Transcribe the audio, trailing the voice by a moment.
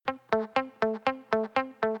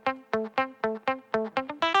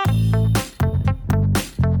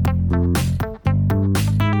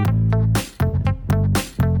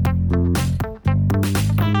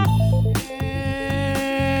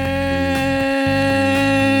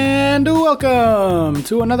Welcome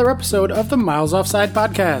to another episode of the Miles Offside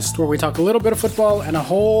podcast, where we talk a little bit of football and a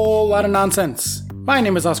whole lot of nonsense. My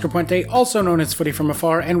name is Oscar Puente, also known as Footy from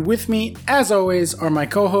Afar, and with me, as always, are my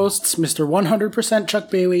co-hosts, Mr. 100% Chuck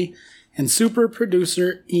Bailey and super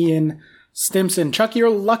producer Ian Stimson. Chuck, you're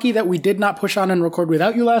lucky that we did not push on and record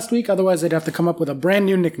without you last week, otherwise I'd have to come up with a brand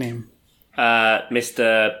new nickname.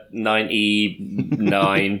 Mr.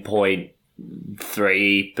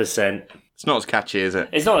 99.3%. It's not as catchy, is it?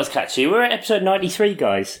 It's not as catchy. We're at episode 93,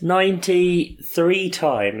 guys. 93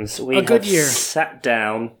 times we a good have year. Sat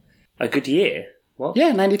down. A good year? What?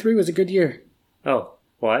 Yeah, 93 was a good year. Oh,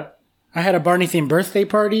 why? I had a Barney-themed birthday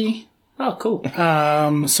party. Oh, cool.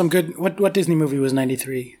 Some good... What Disney movie was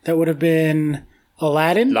 93? That would have been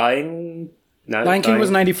Aladdin? Lion King was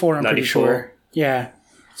 94, I'm 94. pretty sure. Yeah.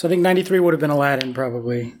 So I think 93 would have been Aladdin,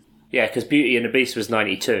 probably. Yeah, because Beauty and the Beast was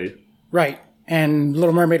 92. Right. And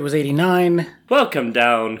Little Mermaid was 89. Welcome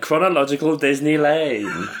down chronological Disney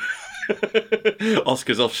Lane.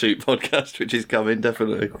 Oscar's offshoot podcast, which is coming,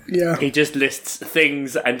 definitely. Yeah. He just lists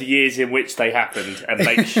things and years in which they happened and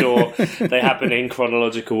makes sure they happen in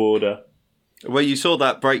chronological order. Well, you saw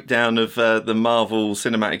that breakdown of the Marvel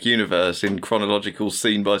Cinematic Universe in chronological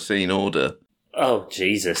scene-by-scene order. Oh,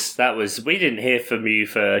 Jesus. We didn't hear from you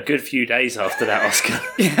for a good few days after that, Oscar.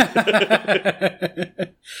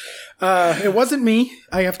 It wasn't me.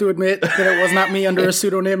 I have to admit that it was not me under a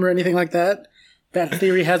pseudonym or anything like that. That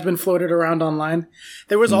theory has been floated around online.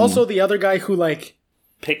 There was also the other guy who,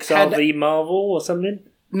 Pixar v. Marvel or something?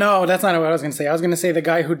 No, that's not what I was going to say. I was going to say the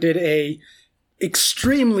guy who did a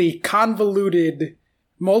extremely convoluted,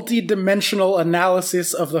 multi-dimensional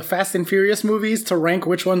analysis of the Fast and Furious movies to rank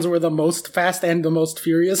which ones were the most fast and the most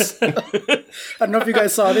furious. I don't know if you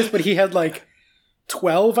guys saw this, but he had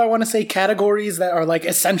 12, I want to say, categories that are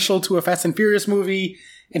essential to a Fast and Furious movie,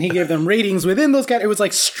 and he gave them ratings within those categories. It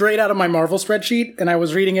was straight out of my Marvel spreadsheet, and I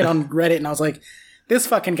was reading it on Reddit, and I was like, this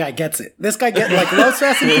fucking guy gets it. This guy loves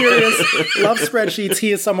Fast and Furious, loves spreadsheets.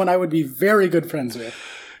 He is someone I would be very good friends with.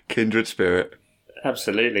 Kindred spirit.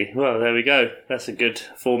 Absolutely. Well, there we go. That's a good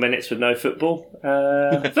 4 minutes with no football.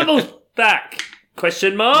 Football's back!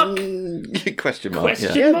 Question mark? Question mark,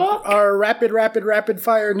 Question mark? Our rapid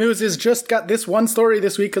fire news is just got this one story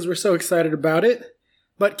this week because we're so excited about it.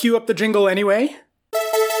 But cue up the jingle anyway.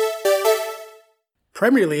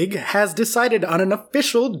 Premier League has decided on an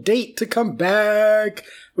official date to come back.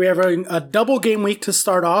 We have a double game week to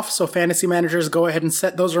start off, so fantasy managers go ahead and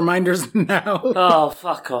set those reminders now. Oh,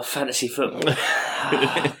 fuck off, fantasy football.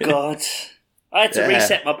 Oh, God. I had to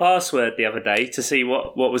reset my password the other day to see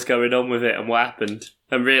what was going on with it and what happened,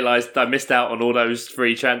 and realised I missed out on all those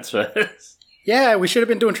free transfers. Yeah, we should have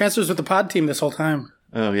been doing transfers with the pod team this whole time.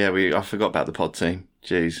 Oh, yeah, I forgot about the pod team.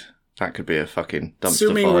 Jeez, that could be a fucking dumpster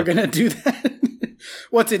Assuming fire. we're going to do that.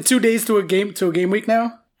 What's it, 2 days to a game week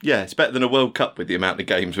now? Yeah, it's better than a World Cup with the amount of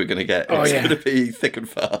games we're going to get. It's going to be thick and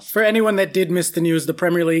fast. For anyone that did miss the news, the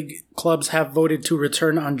Premier League clubs have voted to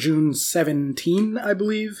return on June 17, I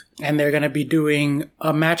believe. And they're going to be doing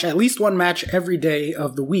a match, at least one match every day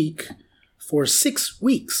of the week for 6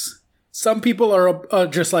 weeks. Some people are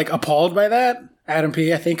just appalled by that. Adam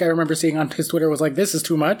P., I think I remember seeing on his Twitter, was like, this is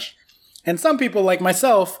too much. And some people, like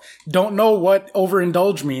myself, don't know what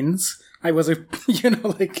overindulge means. I was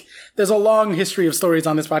there's a long history of stories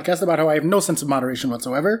on this podcast about how I have no sense of moderation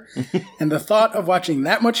whatsoever. And the thought of watching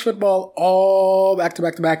that much football all back to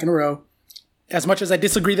back to back in a row, as much as I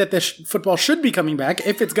disagree that this football should be coming back,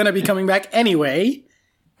 if it's going to be coming back anyway,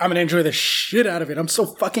 I'm going to enjoy the shit out of it. I'm so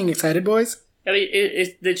fucking excited, boys. I mean,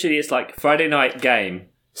 it's like Friday night game,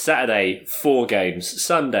 Saturday 4 games,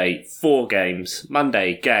 Sunday 4 games,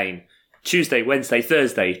 Monday game, Tuesday, Wednesday,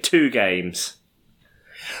 Thursday 2 games.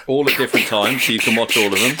 All at different times, so you can watch all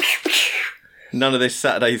of them. None of this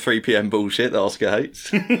Saturday 3 p.m. bullshit that Oscar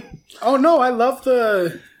hates. Oh no, I love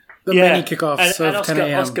the many kickoffs and of 10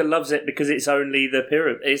 a.m. Oscar loves it because it's only the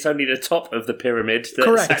pyramid. It's only the top of the pyramid that's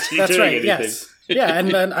Correct. actually That's doing right. anything. Yes. Yeah,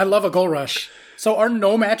 and then I love a goal rush. So are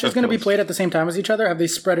no matches going to be played at the same time as each other? Have they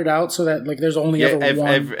spread it out so that there's only ever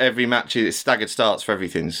one? Every match is staggered starts for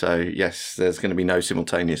everything. So yes, there's going to be no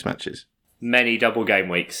simultaneous matches. Many double game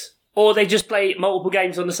weeks. Or they just play multiple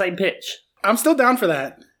games on the same pitch. I'm still down for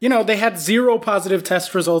that. They had 0 positive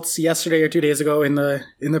test results yesterday or 2 days ago in the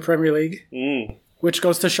Premier League, which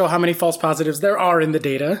goes to show how many false positives there are in the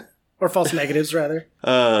data, or false negatives rather.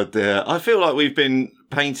 Oh dear, I feel like we've been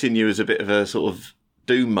painting you as a bit of a sort of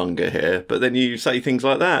doom monger here, but then you say things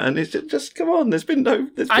like that, and it's just come on. There's been no.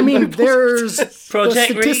 There's the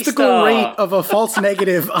statistical Restart. rate of a false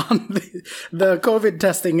negative on the COVID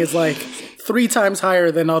testing is 3 times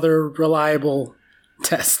higher than other reliable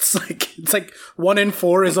tests. Like it's like 1 in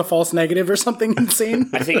 4 is a false negative or something insane.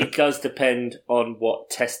 I think it does depend on what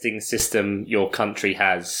testing system your country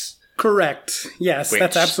has. Correct. Yes,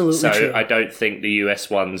 that's absolutely true. So I don't think the US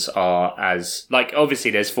ones are as... Like, obviously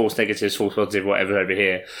there's false negatives, false positive, whatever over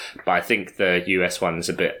here, but I think the US one's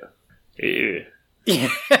a bit... Ew. Yeah.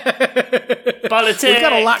 Politics! We've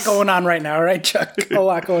got a lot going on right now, right, Chuck? A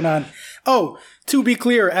lot going on. Oh, to be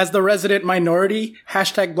clear, as the resident minority,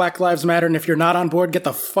 hashtag Black Lives Matter, and if you're not on board, get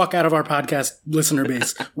the fuck out of our podcast listener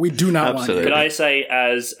base. We do not want you. Can I say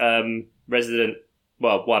as resident...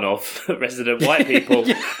 Well, one of resident white people,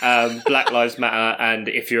 Black Lives Matter, and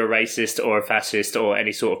if you're a racist or a fascist or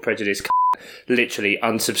any sort of prejudice, literally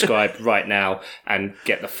unsubscribe right now and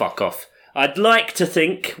get the fuck off. I'd like to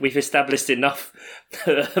think we've established enough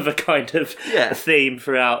of a kind of theme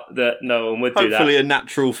throughout that no one would do that. Hopefully a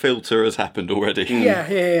natural filter has happened already.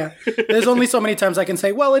 Yeah. There's only so many times I can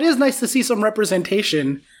say, well, it is nice to see some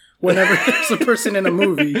representation whenever there's a person in a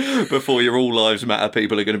movie. Before your all lives matter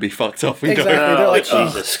people are going to be fucked off. Exactly. They're like,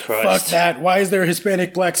 Jesus Christ. Fuck that. Why is there a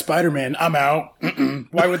Hispanic black Spider-Man? I'm out.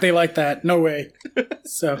 Why would they like that? No way.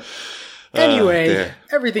 So, anyway,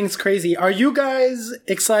 everything's crazy. Are you guys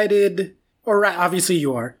excited? Or obviously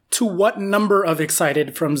you are. To what number of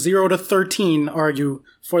excited from 0 to 13 are you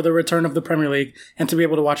for the return of the Premier League and to be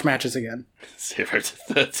able to watch matches again? 0 to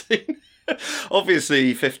 13.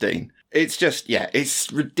 Obviously 15. It's just,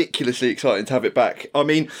 it's ridiculously exciting to have it back. I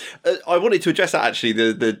mean, I wanted to address that actually,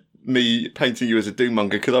 the me painting you as a doom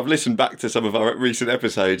monger, because I've listened back to some of our recent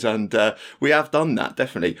episodes and we have done that,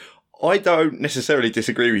 definitely. I don't necessarily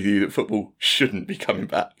disagree with you that football shouldn't be coming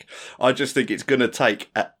back. I just think it's going to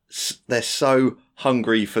take... they're so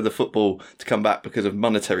hungry for the football to come back because of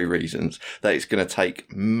monetary reasons that it's going to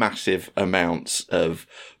take massive amounts of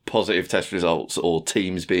positive test results or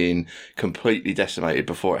teams being completely decimated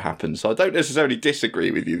before it happens. So I don't necessarily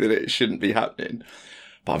disagree with you that it shouldn't be happening,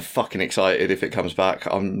 but I'm fucking excited if it comes back.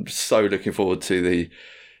 I'm so looking forward to the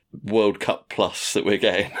World Cup Plus that we're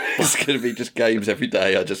getting. It's going to be just games every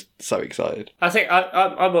day. I'm just so excited. I think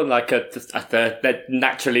I'm on like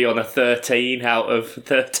naturally on a 13 out of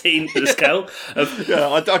 13 for the scale of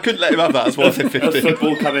I couldn't let him have that as one in 15. Of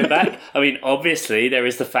football coming back. I mean, obviously there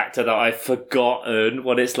is the factor that I've forgotten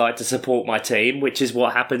what it's like to support my team, which is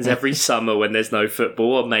what happens every summer when there's no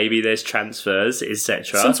football or maybe there's transfers,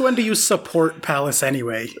 etc. Since when do you support Palace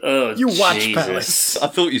anyway? Oh, you watch Jesus. Palace. I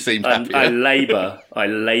thought you seemed happy. I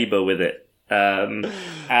labour with it.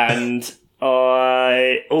 And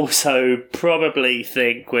I also probably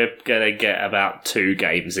think we're going to get about 2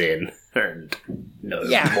 games in and no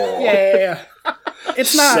more. Yeah.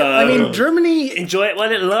 It's not. So, I mean, Germany... Enjoy it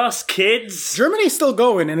while it lasts, kids. Germany's still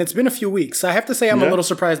going, and it's been a few weeks. I have to say I'm a little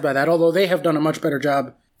surprised by that, although they have done a much better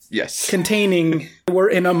job containing.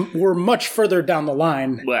 We're much further down the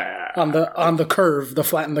line on the curve, the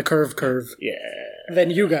flatten the curve. Yeah.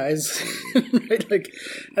 Than you guys. Right? Like,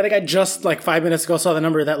 I think I just 5 minutes ago saw the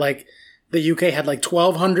number that the UK had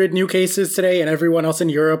 1,200 new cases today, and everyone else in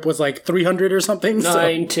Europe was 300 or something.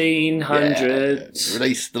 1,900.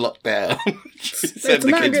 Release the lockdown. Send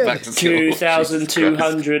the kids back to school.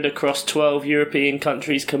 2,200 across 12 European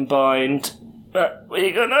countries combined. But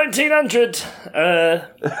we got 1,900.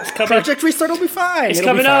 It's coming. Project Restart will be fine. It'll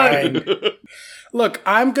coming on. Look,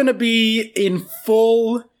 I'm going to be in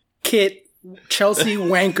full kit Chelsea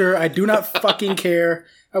wanker. I do not fucking care.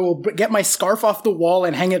 I will get my scarf off the wall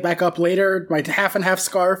and hang it back up later. My half and half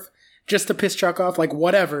scarf just to piss Chuck off.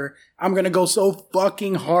 Whatever. I'm going to go so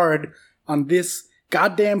fucking hard on this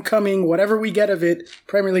goddamn coming, whatever we get of it,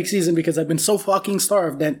 Premier League season, because I've been so fucking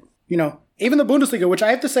starved that, even the Bundesliga, which I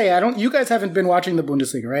have to say, you guys haven't been watching the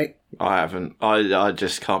Bundesliga, right? I haven't. I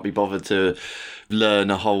just can't be bothered to learn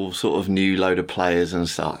a whole sort of new load of players and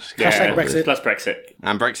stuff. Hashtag Brexit. Plus Brexit.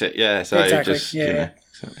 And Brexit, yeah. So exactly. just,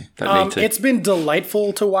 exactly. Don't need to. It's been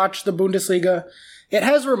delightful to watch the Bundesliga. It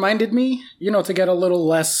has reminded me, to get a little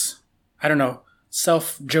less, I don't know,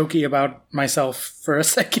 self-jokey about myself for a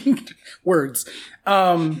second. Words.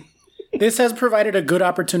 This has provided a good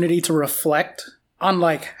opportunity to reflect on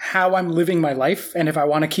how I'm living my life and if I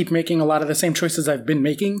want to keep making a lot of the same choices I've been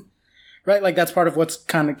making, right? That's part of what's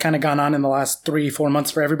kind of gone on in the last 3-4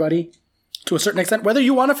 months for everybody to a certain extent. Whether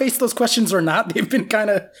you want to face those questions or not, they've been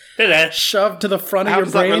kind of shoved to the front of your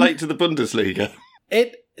brain. How does that relate to the Bundesliga?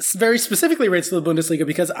 It very specifically relates to the Bundesliga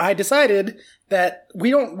because I decided that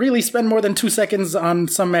we don't really spend more than 2 seconds on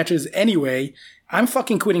some matches anyway. I'm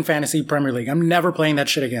fucking quitting Fantasy Premier League. I'm never playing that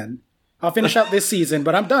shit again. I'll finish out this season,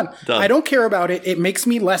 but I'm done. I don't care about it. It makes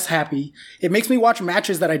me less happy. It makes me watch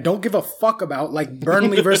matches that I don't give a fuck about, like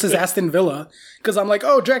Burnley versus Aston Villa, because I'm like,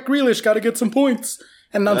 oh, Jack Grealish got to get some points.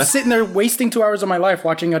 And I'm sitting there wasting 2 hours of my life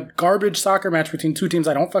watching a garbage soccer match between two teams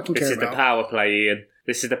I don't fucking care This is about. the power play, Ian.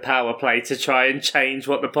 This is the power play to try and change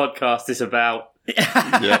what the podcast is about.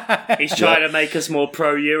 Yeah. He's trying to make us more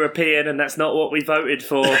pro-European, and that's not what we voted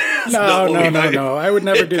for. No. I would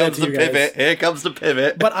never do that to you guys. Pivot. Here comes the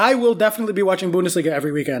pivot. But I will definitely be watching Bundesliga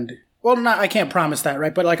every weekend. Well, I can't promise that,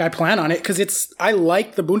 right? But like I plan on it because I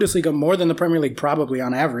like the Bundesliga more than the Premier League probably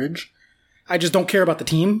on average. I just don't care about the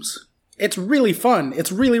teams. It's really fun.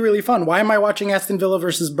 It's really, really fun. Why am I watching Aston Villa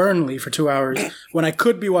versus Burnley for 2 hours when I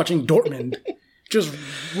could be watching Dortmund? Just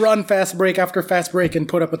run fast break after fast break and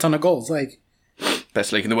put up a ton of goals. Like,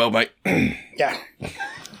 best league in the world, mate. yeah.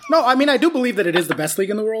 No, I mean, I do believe that it is the best league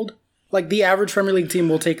in the world. Like, the average Premier League team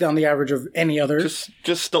will take down the average of any other.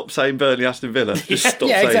 Just stop saying Burnley, Aston Villa. Just stop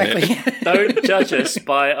saying exactly. it. Don't judge us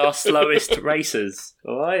by our slowest races,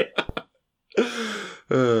 all right?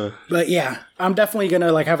 But yeah, I'm definitely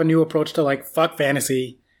gonna like have a new approach to like fuck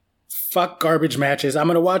fantasy, fuck garbage matches. I'm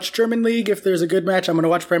gonna watch German League if there's a good match. I'm gonna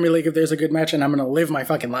watch Premier League if there's a good match, and I'm gonna live my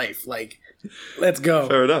fucking life. Like, let's go.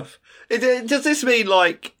 Fair enough. Does this mean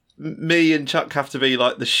like me and Chuck have to be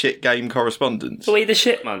like the shit game correspondents? Are we the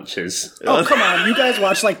shit munchers? Oh come on, you guys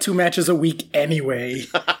watch like 2 matches a week anyway.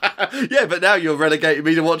 Yeah, but now you're relegating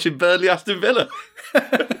me to watching Burnley Aston Villa.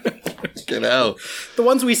 Fucking hell. The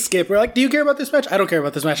ones we skip, we're like, do you care about this match? I don't care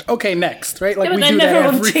about this match. Okay, next, right? Like Yeah, but we they're do never that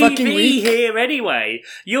on every TV fucking week. here anyway.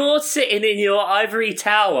 You're sitting in your ivory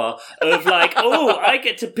tower of like, oh, I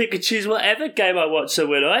get to pick and choose whatever game I watch. So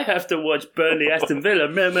when I have to watch Burnley Aston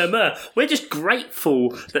Villa, we're just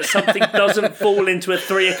grateful that something doesn't fall into a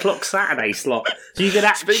 3 o'clock Saturday slot, so you can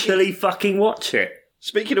actually fucking watch it.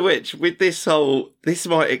 Speaking of which, with this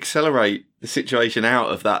might accelerate the situation out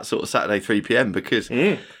of that sort of Saturday 3 p.m. because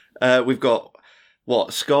we've got,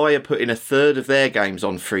 Sky are putting a third of their games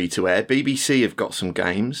on free to air. BBC have got some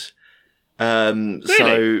games. Really?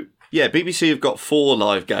 So, yeah, BBC have got 4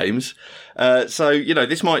 live games. So,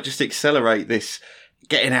 this might just accelerate this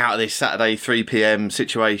getting out of this Saturday 3 p.m.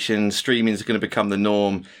 situation. Streaming's going to become the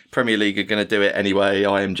norm. Premier League are going to do it anyway.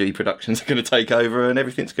 IMG Productions are going to take over and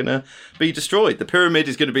everything's going to be destroyed. The pyramid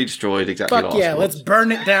is going to be destroyed exactly Fuck like yeah, let's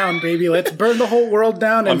burn it down, baby. Let's burn the whole world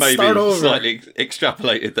down and start over. Slightly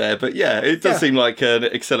extrapolated there, but yeah, it does seem like an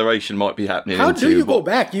acceleration might be happening. How do you go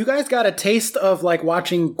back? You guys got a taste of like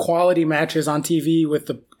watching quality matches on TV with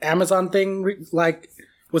the Amazon thing? Like,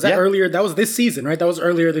 was that earlier? That was this season, right? That was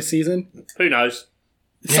earlier this season? Who knows?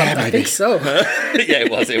 Yeah, I think so. Yeah,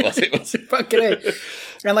 it was. Fucking A.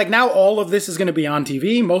 And like now all of this is going to be on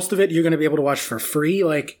TV. Most of it you're going to be able to watch for free.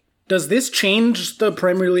 Like, does this change the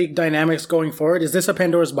Premier League dynamics going forward? Is this a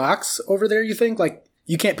Pandora's box over there, you think? Like,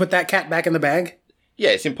 you can't put that cat back in the bag?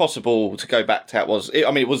 Yeah, it's impossible to go back to how it was.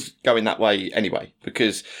 It was going that way anyway,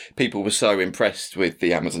 because people were so impressed with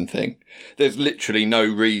the Amazon thing. There's literally no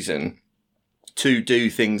reason to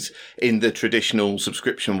do things in the traditional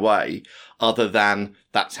subscription way other than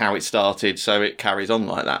that's how it started, so it carries on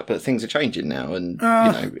like that. But things are changing now, and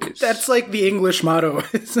it's... That's like the English motto.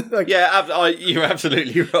 It's like, yeah, you're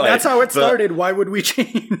absolutely right. That's how it started. Why would we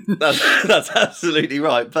change? That's absolutely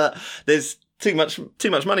right. But there's too much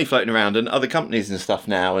money floating around, and other companies and stuff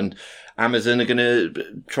now, and Amazon are going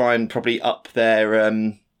to try and probably up their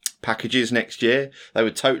packages next year. They were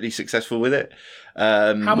totally successful with it.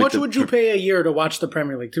 How much would you pay a year to watch the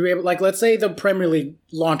Premier League? To be able, like, let's say the Premier League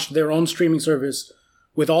launched their own streaming service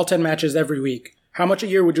with all 10 matches every week. How much a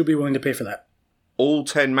year would you be willing to pay for that? All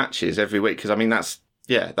 10 matches every week? Because, I mean, that's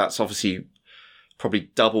obviously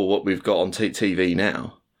probably double what we've got on TV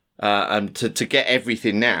now. And to get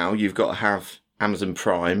everything now, you've got to have Amazon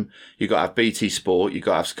Prime, you've got to have BT Sport, you've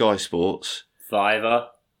got to have Sky Sports. Fiverr.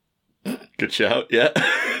 Good shout, yeah.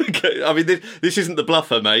 I mean, this isn't the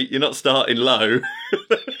bluffer, mate. You're not starting low.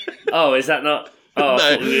 Oh, is that not? Oh, No, I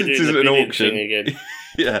thought we were doing this isn't the an bidding auction. thing again.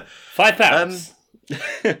 Yeah. £5.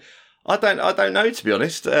 I don't know, to be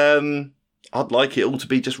honest. I'd like it all to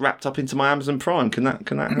be just wrapped up into my Amazon Prime. Can that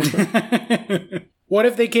happen? What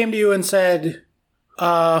if they came to you and said,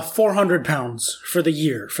 £400 for the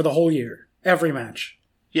year, for the whole year, every match?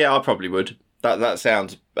 Yeah, I probably would. That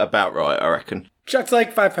sounds about right, I reckon. Chuck's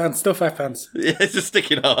like £5, still £5. Yeah, it's just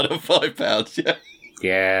sticking hard on £5, yeah.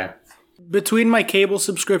 Yeah. Between my cable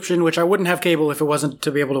subscription, which I wouldn't have cable if it wasn't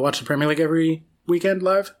to be able to watch the Premier League every weekend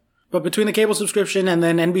live, but between the cable subscription and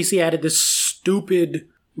then NBC added this stupid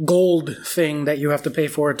gold thing that you have to pay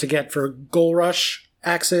for to get for Goal Rush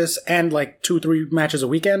access and like 2-3 matches a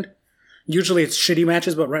weekend. Usually it's shitty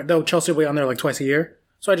matches, but though Chelsea will be on there like twice a year,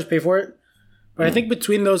 so I just pay for it. But I think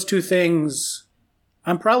between those two things,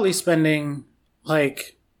 I'm probably spending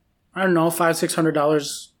like, I don't know,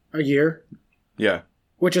 $500-600 a year. Yeah.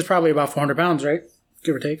 Which is probably about £400, right?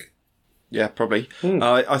 give or take. Yeah, probably.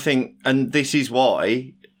 I think, and this is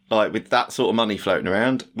why, like with that sort of money floating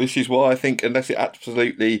around, this is why I think unless it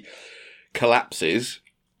absolutely collapses,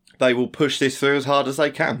 they will push this through as hard as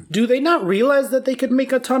they can. Do they not realize that they could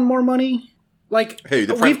make a ton more money? Like,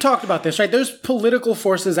 we've talked about this, right? There's political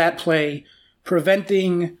forces at play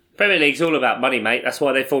preventing... Premier League's all about money, mate. That's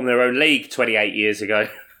why they formed their own league 28 years ago.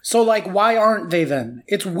 So, like, why aren't they then?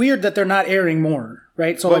 It's weird that they're not airing more,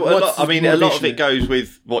 right? So, well, like, a lot of it goes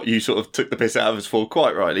with what you sort of took the piss out of us for,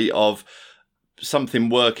 quite rightly, of something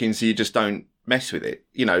working so you just don't mess with it.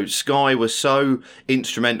 You know, Sky was so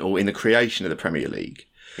instrumental in the creation of the Premier League.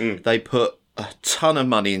 They put a ton of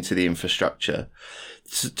money into the infrastructure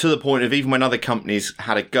to the point of even when other companies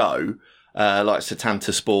had a go, like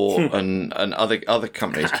Setanta Sport and other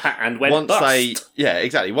companies, and went bust.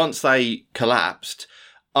 Once they collapsed,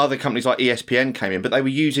 other companies like ESPN came in, but they were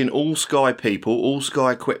using all Sky people, all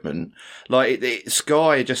Sky equipment. Like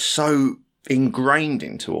Sky are just so ingrained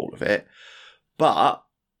into all of it. But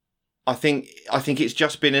I think it's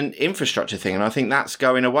just been an infrastructure thing, and I think that's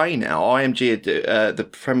going away now. IMG, the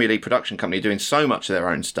Premier League production company, are doing so much of their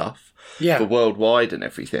own stuff for worldwide and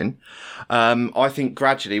everything. I think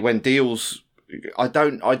gradually, when deals, I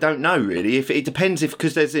don't know really. If it depends,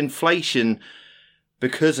 because there's inflation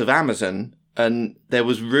because of Amazon. And there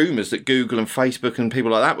was rumours that Google and Facebook and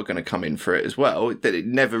people like that were going to come in for it as well. That it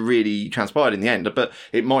never really transpired in the end, but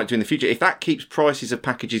it might do in the future. If that keeps prices of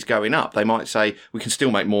packages going up, they might say we can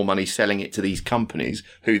still make more money selling it to these companies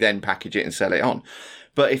who then package it and sell it on.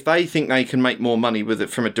 But if they think they can make more money with it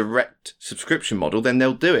from a direct subscription model, then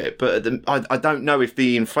they'll do it. But I don't know if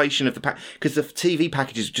the inflation of the because the TV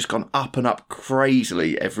packages have just gone up and up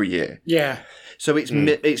crazily every year. Yeah. So it's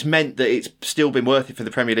meant that it's still been worth it for the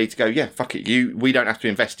Premier League to go, yeah, fuck it, we don't have to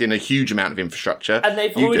invest in a huge amount of infrastructure. And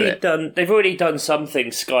they've already done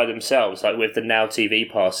something, Sky themselves, like with the Now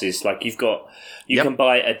TV passes. Like you can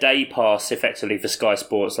buy a day pass effectively for Sky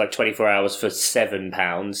Sports, like 24 hours for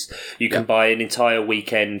 £7. You can buy an entire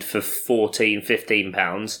weekend for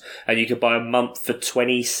 £15, and you can buy a month for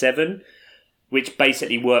 27, which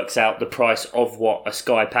basically works out the price of what a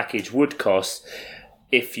Sky package would cost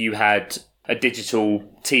if you had a digital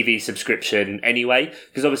TV subscription anyway,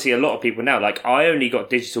 because obviously a lot of people now, like I only got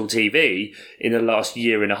digital TV in the last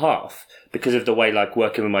year and a half because of the way, like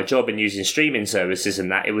working with my job and using streaming services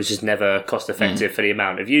and that, it was just never cost effective for the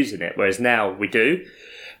amount of using it, whereas now we do.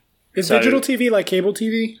 Is digital TV like cable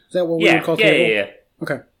TV? Is that what we would call cable? Yeah.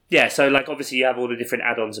 Okay. Yeah, so like obviously you have all the different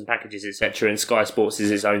add-ons and packages, etc., and Sky Sports is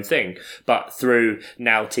its own thing, but through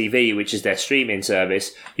Now TV, which is their streaming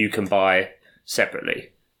service, you can buy separately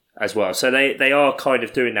as well. So they are kind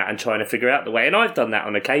of doing that and trying to figure out the way. And I've done that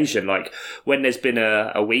on occasion, like when there's been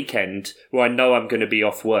a weekend where I know I'm going to be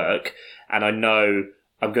off work and I know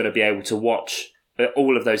I'm going to be able to watch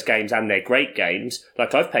all of those games, and they're great games.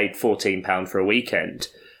 Like I've paid £14 for a weekend.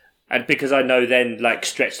 And because I know then, like,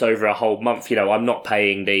 stretched over a whole month, you know, I'm not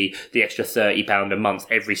paying the extra £30 a month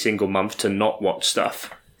every single month to not watch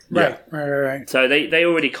stuff. Right. So they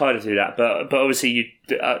already kind of do that. But obviously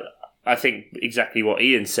I think exactly what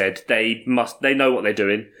Ian said. They know what they're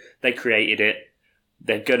doing. They created it.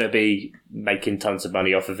 They're going to be making tons of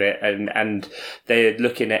money off of it. And they're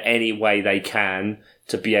looking at any way they can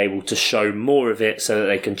to be able to show more of it so that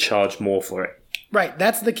they can charge more for it. Right.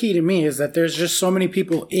 That's the key to me, is that there's just so many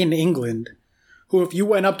people in England who, if you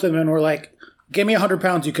went up to them and were like, give me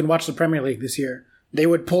 £100, you can watch the Premier League this year, they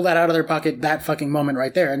would pull that out of their pocket that fucking moment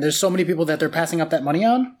right there. And there's so many people that they're passing up that money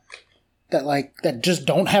on that just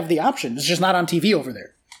don't have the option. It's just not on TV over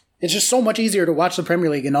there. It's just so much easier to watch the Premier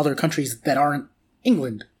League in other countries that aren't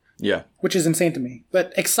England. Yeah. Which is insane to me.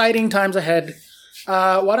 But exciting times ahead.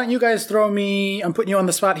 Why don't you guys throw me, I'm putting you on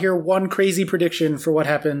the spot here, one crazy prediction for what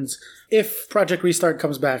happens if Project Restart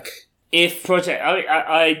comes back. If the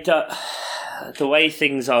way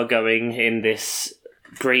things are going in this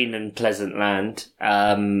green and pleasant land.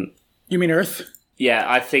 You mean Earth? Yeah,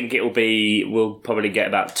 I think we'll probably get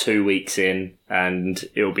about 2 weeks in and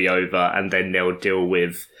it'll be over, and then they'll deal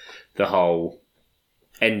with the whole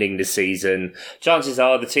ending the season. Chances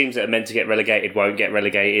are the teams that are meant to get relegated won't get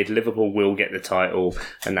relegated. Liverpool will get the title,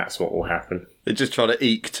 and that's what will happen. They're just trying to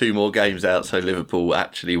eke 2 more games out so Liverpool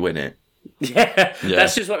actually win it. Yeah,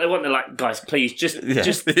 that's just what they want. They're like, guys, please, just give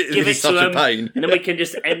it to them, and then we can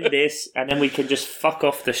just end this, and then we can just fuck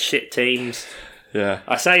off the shit teams. Yeah.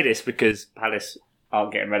 I say this because Palace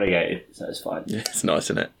aren't getting relegated, so it's fine. Yeah, it's nice,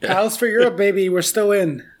 isn't it? Yeah. Palace for Europe, baby. We're still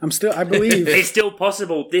in. I believe. It's still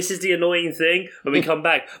possible. This is the annoying thing when we come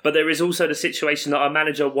back. But there is also the situation that our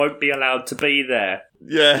manager won't be allowed to be there.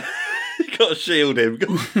 Yeah. You got to shield him.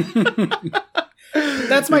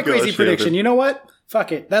 That's my crazy prediction. You know what?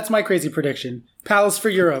 Fuck it. That's my crazy prediction. Pals for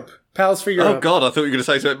Europe. Pals for Europe. Oh, God, I thought you were going to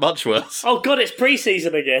say something much worse. Oh, God, it's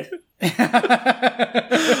pre-season again.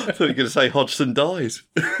 I thought you were going to say Hodgson dies.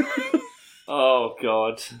 Oh,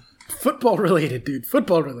 God. Football related, dude.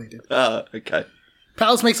 Football related. Okay.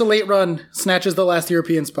 Palace makes a late run, snatches the last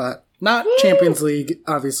European spot. Not Champions League,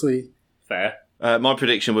 obviously. Fair. My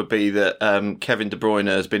prediction would be that Kevin De Bruyne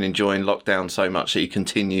has been enjoying lockdown so much that he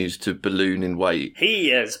continues to balloon in weight. He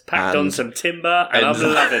has packed on some timber, and I'm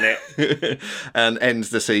loving it. And ends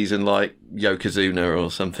the season like Yokozuna or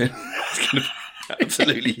something. It's going to be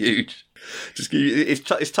absolutely huge.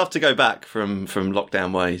 It's tough to go back from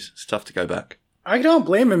lockdown ways. It's tough to go back. I don't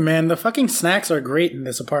blame him, man. The fucking snacks are great in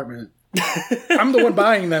this apartment. I'm the one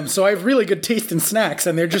buying them, so I have really good taste in snacks,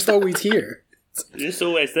 and they're just always here. You're just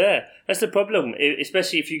always there. That's the problem,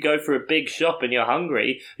 especially if you go for a big shop and you're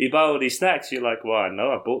hungry, you buy all these snacks, you're like, well, I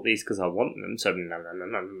know I bought these because I want them, so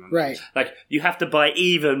Right. Like, you have to buy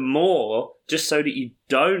even more just so that you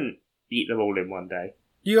don't eat them all in one day.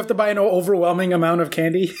 You have to buy an overwhelming amount of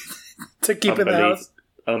candy to keep in the house.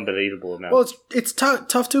 Unbelievable amount. Well, it's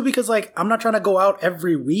tough too because, like, I'm not trying to go out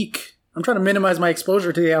every week. I'm trying to minimize my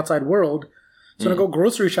exposure to the outside world. So when I go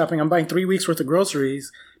grocery shopping, I'm buying 3 weeks worth of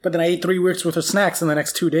groceries, but then I eat 3 weeks worth of snacks in the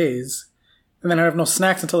next 2 days. And then I have no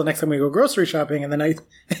snacks until the next time we go grocery shopping, and then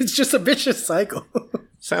it's just a vicious cycle.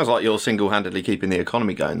 Sounds like you're single-handedly keeping the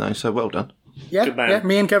economy going, though, so well done. Yeah,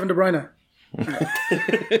 me and Kevin De Bruyne.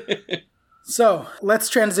 So, let's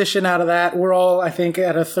transition out of that. We're all, I think,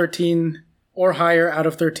 at a 13 or higher out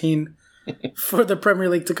of 13 for the Premier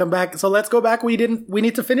League to come back. So let's go back. We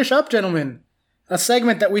need to finish up, gentlemen. A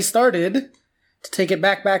segment that we started to take it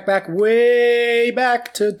back, way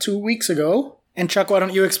back to 2 weeks ago. And Chuck, why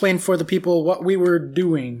don't you explain for the people what we were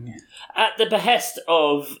doing? At the behest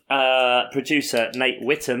of producer Nate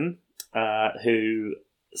Whittam, who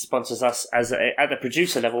sponsors us at the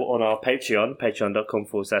producer level on our Patreon,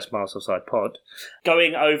 patreon.com/milesoffsidepod,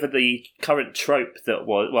 going over the current trope that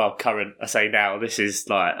was, well, current, I say now, this is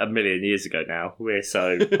like a million years ago now, we're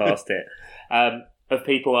so past it, of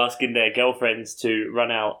people asking their girlfriends to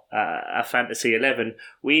run out a fantasy 11,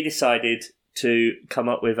 we decided to come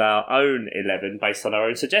up with our own 11 based on our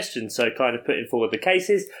own suggestions, so kind of putting forward the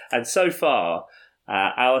cases, and so far,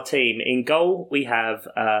 our team in goal, we have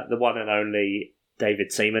the one and only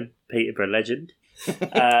David Seaman, Peterborough legend.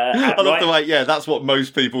 I love the way, that's what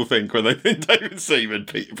most people think when they think David Seaman,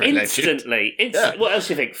 Peterborough instantly, legend. Yeah. What else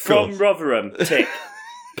do you think? From Rotherham, tick.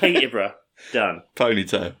 Peterborough, done.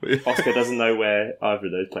 Ponytail. Oscar doesn't know where either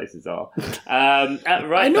of those places are.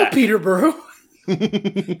 I know Peterborough.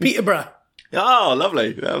 Peterborough. Oh,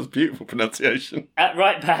 lovely. That was beautiful pronunciation. At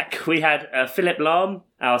right back, we had Philip Lahm.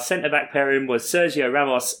 Our centre-back pairing was Sergio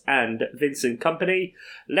Ramos and Vincent Kompany.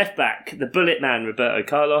 Left back, the bullet man, Roberto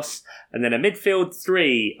Carlos. And then a midfield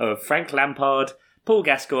three of Frank Lampard, Paul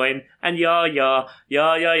Gascoigne, and Yaya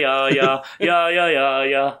Toure.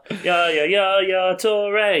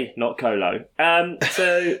 Not Colo.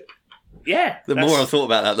 So... yeah. The more I thought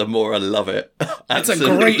about that, the more I love it. It's a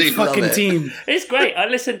great fucking team. It's great. I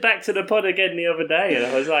listened back to the pod again the other day and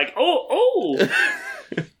I was like, oh,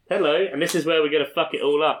 hello. And this is where we're going to fuck it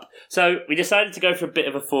all up. So we decided to go for a bit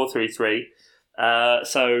of a 4-3-3.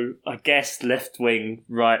 So I guess left wing,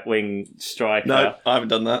 right wing striker. No, I haven't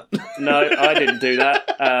done that. No, I didn't do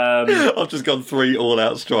that. I've just gone 3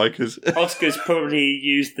 all-out strikers. Oscar's probably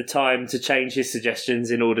used the time to change his suggestions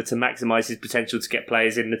in order to maximise his potential to get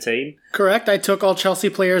players in the team. Correct. I took all Chelsea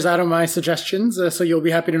players out of my suggestions, so you'll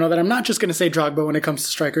be happy to know that I'm not just going to say Drogba when it comes to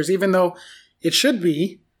strikers, even though it should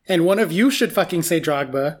be, and one of you should fucking say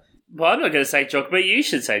Drogba. Well, I'm not going to say Drogba. You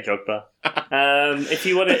should say Drogba. If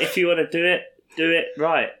you want to do it. Do it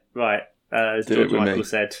right. As do George it Michael me.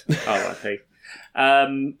 said. R.I.P.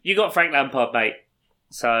 You got Frank Lampard, mate.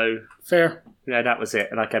 So fair. Yeah, that was it,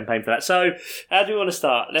 and I campaigned for that. So, how do we want to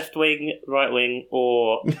start? Left wing, right wing,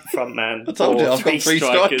 or front man? I told or you, I've got 3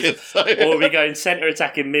 strikers. So. Or are we going centre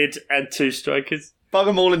attacking mid and 2 strikers? Bug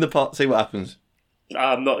them all in the pot, see what happens.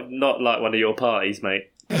 Not like one of your parties, mate.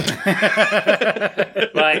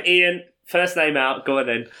 Right, Ian, first name out. Go on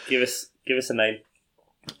then. Give us a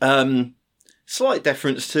name. Slight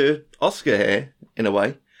deference to Oscar here, in a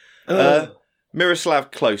way. Miroslav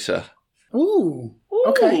Klose. Ooh.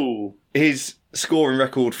 Okay. His scoring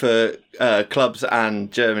record for clubs and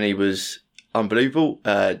Germany was unbelievable.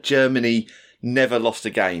 Germany never lost a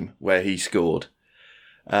game where he scored.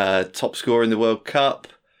 Top scorer in the World Cup.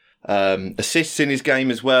 Assists in his game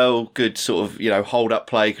as well. Good sort of, hold up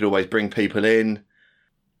play. Could always bring people in.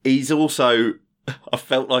 He's also... I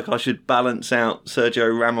felt like I should balance out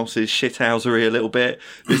Sergio Ramos's shithousery a little bit.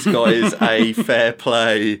 This guy is a fair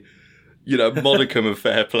play, modicum of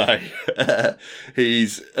fair play.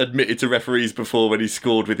 He's admitted to referees before when he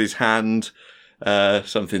scored with his hand,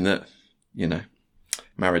 something that,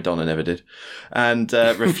 Maradona never did, and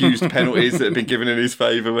refused penalties that had been given in his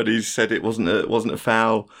favour when he said it wasn't a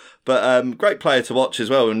foul. But great player to watch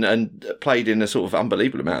as well, and played in a sort of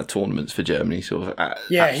unbelievable amount of tournaments for Germany. Sort of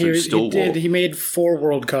he did. He made 4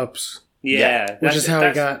 World Cups. Yeah, which is how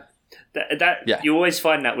he got. You always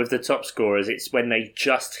find that with the top scorers, it's when they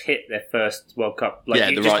just hit their first World Cup. You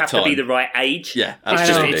just right have time. to be the right age. Yeah,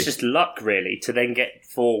 it's just luck, really, to then get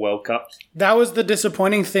 4 World Cups. That was the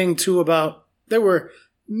disappointing thing too. There were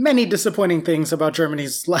many disappointing things about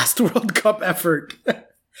Germany's last World Cup effort,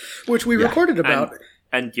 which we recorded about.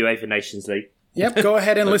 And UEFA Nations League. Yep, go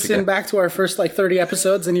ahead and listen back to our first 30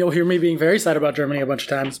 episodes, and you'll hear me being very sad about Germany a bunch of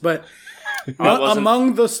times. But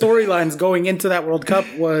among the storylines going into that World Cup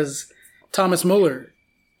was Thomas Muller.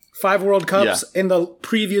 5 World Cups in the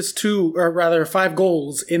previous 2, or rather 5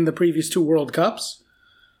 goals in the previous 2 World Cups.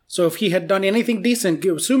 So if he had done anything decent,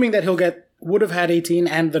 assuming that would have had 18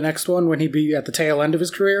 and the next one when he'd be at the tail end of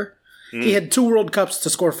his career, he had 2 World Cups to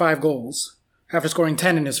score 5 goals after scoring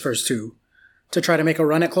 10 in his first 2 to try to make a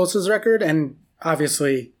run at Klose's record. And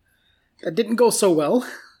obviously that didn't go so well.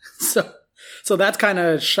 So that's kind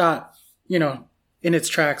of shot, dead in its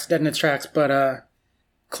tracks. But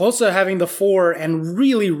Klose having the 4 and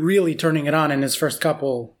really, really turning it on in his first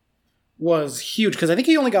couple was huge, because I think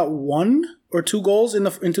he only got 1 or 2 goals in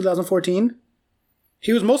 2014.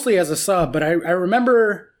 He was mostly as a sub, but I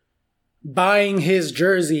remember buying his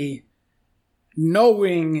jersey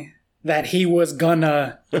knowing that he was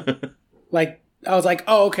gonna, I was like,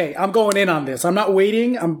 oh, okay, I'm going in on this. I'm not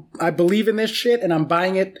waiting. I believe in this shit, and I'm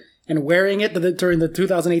buying it and wearing it during the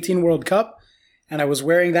 2018 World Cup. And I was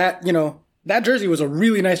wearing that, that jersey was a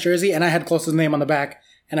really nice jersey, and I had Klose's name on the back,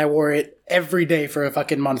 and I wore it every day for a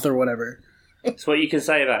fucking month or whatever. That's what you can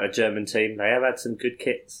say about the German team. They have had some good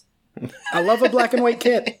kits. I love a black and white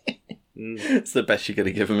kit. It's the best you're going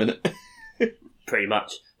to give them, isn't it? Pretty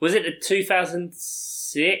much. Was it the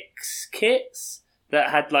 2006 kits that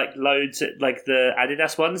had loads, the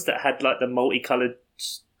Adidas ones that had the multicoloured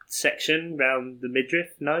section around the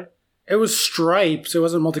midriff? No? It was stripes. It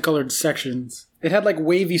wasn't multicolored sections. It had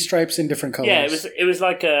wavy stripes in different colors. Yeah, it was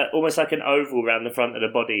almost like an oval around the front of the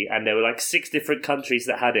body, and there were 6 different countries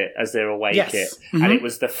that had it as their away kit. Mm-hmm. And it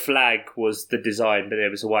was the flag was the design, but it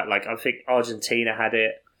was a white. I think Argentina had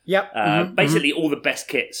it. Yep. Basically, all the best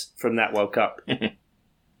kits from that World Cup.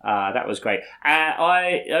 That was great.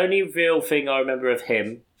 Only real thing I remember of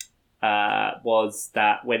him was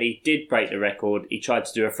that when he did break the record, he tried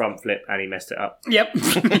to do a front flip and he messed it up. Yep.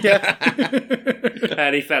 Yeah.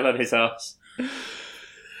 And he fell on his ass.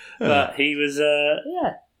 But he was,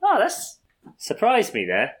 yeah. Oh, that's surprised me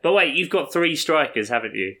there. But wait, you've got 3 strikers,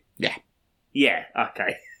 haven't you? Yeah. Yeah,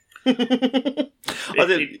 okay. I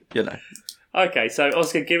did, Okay, so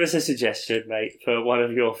Oscar, give us a suggestion, mate, for one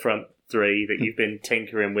of your front 3 that you've been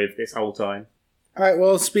tinkering with this whole time. All right,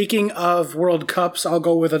 well, speaking of World Cups, I'll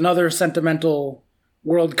go with another sentimental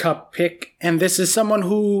World Cup pick. And this is someone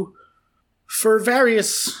who, for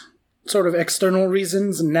various sort of external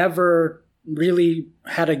reasons, never really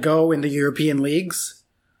had a go in the European leagues,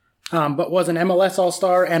 but was an MLS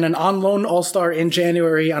All-Star and an on-loan All-Star in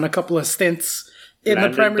January on a couple of stints in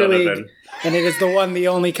Landon the Premier Donovan. League. And it is the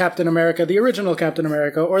only Captain America, the original Captain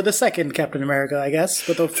America, or the second Captain America, I guess,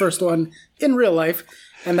 but the first one in real life.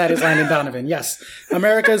 And that is Landon Donovan. Yes.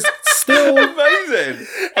 America's still amazing.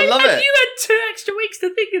 I love it. You had 2 extra weeks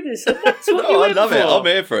to think of this. And that's what you I went love for. it. I'm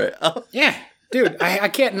here for it. Yeah. Dude, I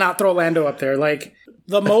can't not throw Lando up there.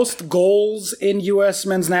 The most goals in U.S.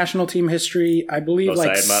 men's national team history, I believe, Not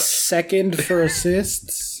saying much. second for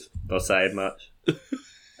assists. Not saying much.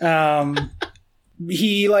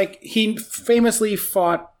 He famously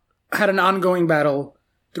had an ongoing battle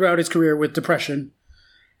throughout his career with depression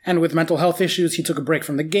and with mental health issues. He took a break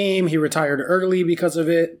from the game. He retired early because of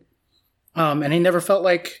it. And he never felt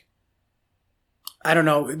I don't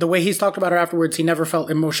know, the way he's talked about it afterwards, he never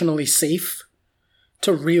felt emotionally safe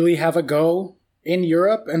to really have a go in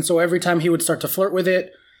Europe. And so every time he would start to flirt with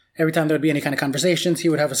it, every time there would be any kind of conversations, he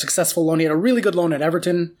would have a successful loan. He had a really good loan at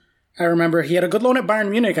Everton. I remember he had a good loan at Bayern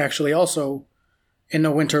Munich, actually, also in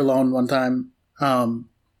a winter loan one time.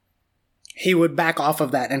 He would back off of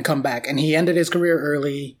that and come back. And he ended his career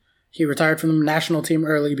early. He retired from the national team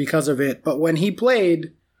early because of it. But when he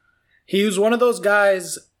played, he was one of those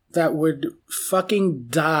guys that would fucking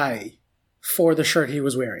die for the shirt he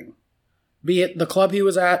was wearing, be it the club he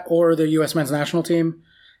was at or the U.S. men's national team.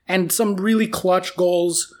 And some really clutch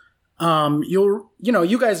goals. You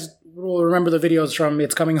guys will remember the videos from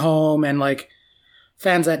It's Coming Home and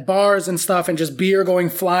fans at bars and stuff, and just beer going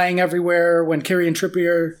flying everywhere when Kieran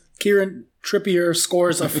Trippier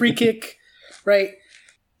scores a free kick, right?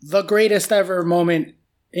 The greatest ever moment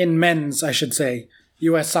in men's, I should say,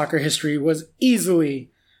 U.S. soccer history was easily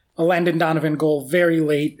a Landon Donovan goal very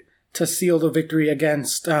late to seal the victory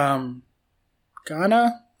against Ghana,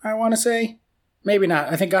 I want to say. Maybe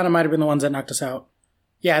not. I think Ghana might have been the ones that knocked us out.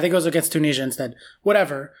 Yeah, I think it was against Tunisia instead.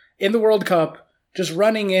 Whatever. In the World Cup, just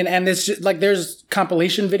running in, and it's just, like, there's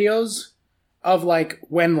compilation videos of, like,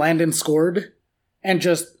 when Landon scored, and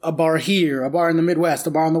just a bar here, a bar in the Midwest,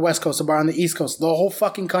 a bar on the West Coast, a bar on the East Coast. The whole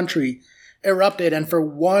fucking country erupted, and for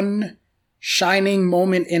one shining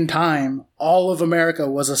moment in time, all of America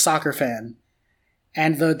was a soccer fan.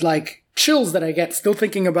 And the, like, chills that I get still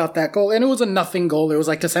thinking about that goal, and it was a nothing goal. It was,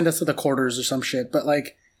 like, to send us to the quarters or some shit, but,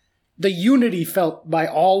 like, the unity felt by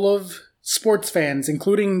all of sports fans,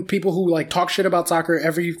 including people who, like, talk shit about soccer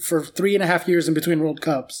for 3.5 years in between World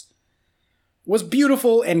Cups, was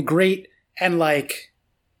beautiful and great, and, like,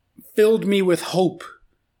 filled me with hope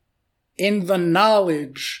in the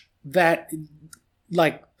knowledge that,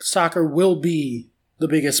 like, soccer will be the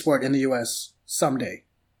biggest sport in the U.S. someday.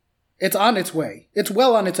 It's on its way. It's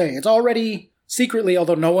well on its way. It's already secretly,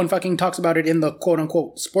 although no one fucking talks about it in the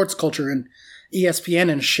quote-unquote sports culture and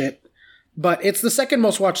ESPN and shit, but it's the second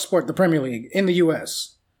most watched sport, the Premier League, in the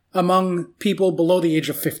U.S. among people below the age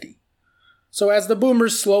of 50. So as the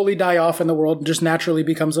boomers slowly die off and the world just naturally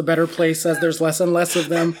becomes a better place as there's less and less of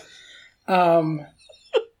them,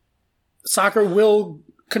 soccer will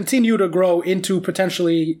continue to grow into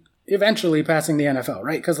potentially, eventually passing the NFL,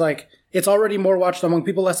 right? Because, like, it's already more watched among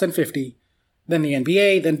people less than 50 than the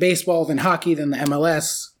NBA, than baseball, than hockey, than the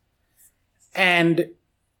MLS. And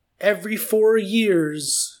every 4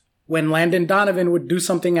 years, when Landon Donovan would do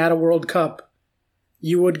something at a World Cup,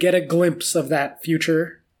 you would get a glimpse of that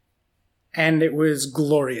future. And it was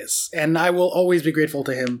glorious. And I will always be grateful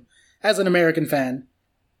to him, as an American fan,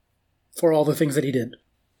 for all the things that he did.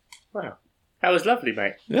 Wow. That was lovely,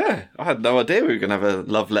 mate. Yeah, I had no idea we were going to have a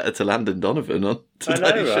love letter to Landon Donovan on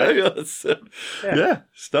today's show. That's, yeah,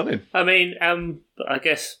 stunning. I mean, I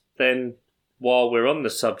guess then, while we're on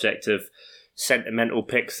the subject of sentimental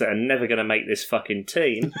picks that are never going to make this fucking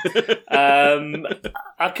team,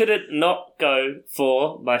 I couldn't not go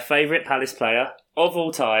for my favourite Palace player of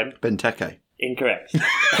all time. Benteke. Incorrect.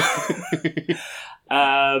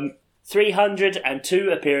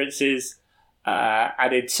 302 appearances.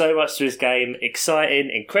 Added so much to his game.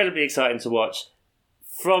 Exciting, incredibly exciting to watch.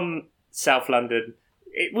 From South London,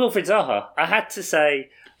 Wilfried Zaha. I had to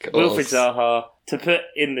say Wilfried Zaha to put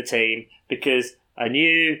in the team because I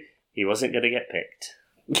knew he wasn't going to get picked.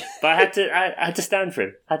 But I had to stand for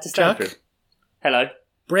him. For him. Hello.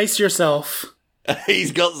 Brace yourself.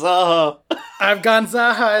 He's got Zaha. I've gone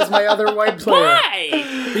Zaha as my other white player.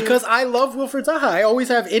 Why? Because I love Wilfried Zaha. I always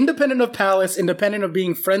have, independent of Palace, independent of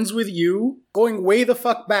being friends with you, going way the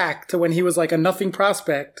fuck back to when he was like a nothing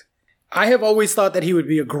prospect. I have always thought that he would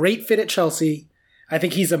be a great fit at Chelsea. I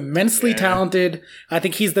think he's immensely talented. I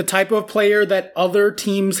think he's the type of player that other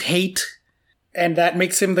teams hate, and that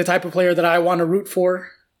makes him the type of player that I want to root for.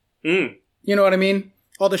 You know what I mean?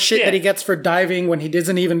 All the shit that he gets for diving when he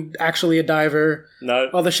isn't even actually a diver. No.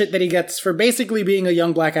 All the shit that he gets for basically being a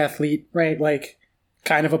young black athlete, right? Like,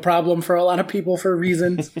 kind of a problem for a lot of people for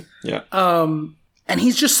reasons. Yeah. And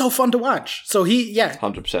he's just so fun to watch. So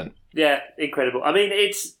 100%. Yeah, incredible. I mean,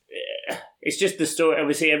 it's just the story.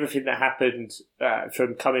 Obviously, everything that happened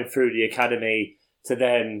from coming through the academy to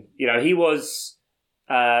then, you know, he was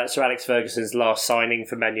Sir Alex Ferguson's last signing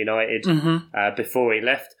for Man United before he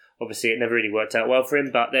left. Obviously, it never really worked out well for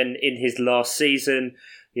him. But then in his last season,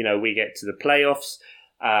 you know, we get to the playoffs.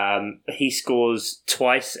 He scores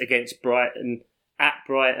twice against Brighton, at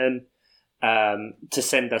Brighton, to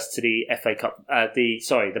send us to the FA Cup, the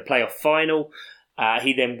playoff final.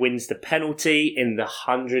 He then wins the penalty in the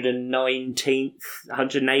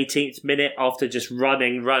 118th minute after just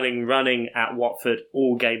running at Watford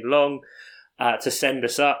all game long to send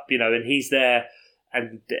us up, you know, and he's there.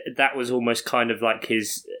 And that was almost kind of like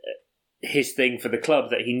his thing for the club,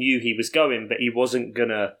 that he knew he was going, but he wasn't going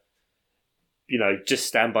to, you know, just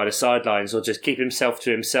stand by the sidelines or just keep himself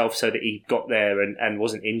to himself so that he got there and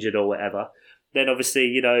wasn't injured or whatever. Then obviously,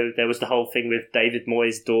 you know, there was the whole thing with David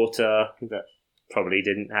Moyes' daughter that probably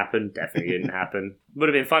didn't happen, definitely didn't happen. Would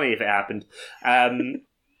have been funny if it happened. Then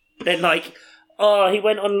he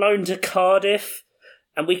went on loan to Cardiff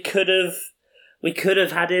and we could have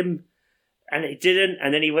had him. And he didn't,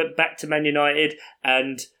 and then he went back to Man United,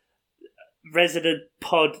 and resident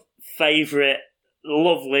pod favourite,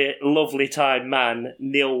 lovely time man,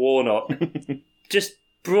 Neil Warnock, just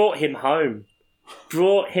brought him home.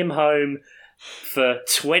 brought him home for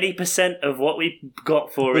 20% of what we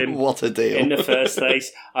got for him. What a deal. In the first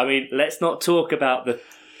place. I mean, let's not talk about the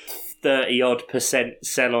 30-odd%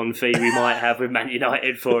 sell-on fee we might have with Man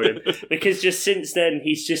United for him. Because just since then,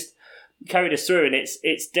 he's just carried us through, and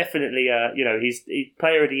it's definitely, he's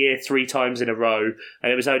player of the year 3 times in a row,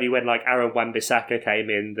 and it was only when, like, Aaron Wan-Bissaka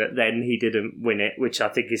came in that then he didn't win it, which I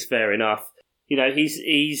think is fair enough. You know,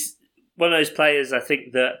 he's one of those players, I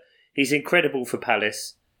think, that he's incredible for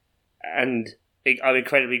Palace, and I'm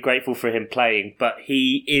incredibly grateful for him playing, but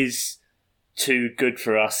he is too good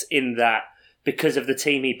for us in that because of the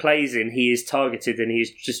team he plays in, he is targeted and he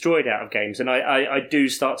is destroyed out of games. And I do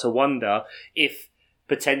start to wonder if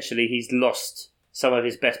potentially he's lost some of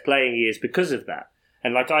his best playing years because of that.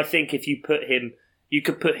 And like, I think if you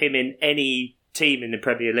could put him in any team in the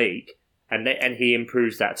Premier League and he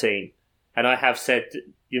improves that team. And I have said,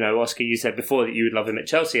 Oscar, you said before that you would love him at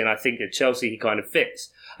Chelsea, and I think at Chelsea he kind of fits.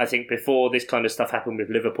 I think before this kind of stuff happened with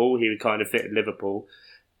Liverpool, he would kind of fit at Liverpool.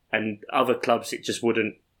 And other clubs, it just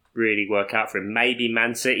wouldn't really work out for him. Maybe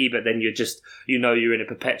Man City, but then you're just, you're in a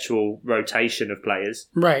perpetual rotation of players.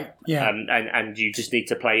 Right, yeah. And you just need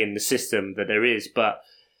to play in the system that there is. But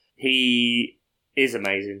he is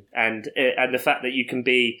amazing. And the fact that you can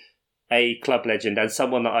be a club legend and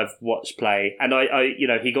someone that I've watched play, and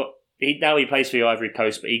now he plays for the Ivory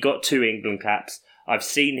Coast, but he got 2 England caps. I've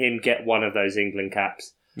seen him get one of those England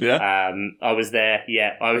caps. Yeah. I was there,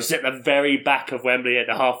 yeah. I was at the very back of Wembley at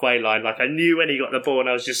the halfway line. Like, I knew when he got the ball and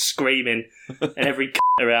I was just screaming. And every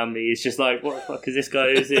around me is just like, what the fuck is this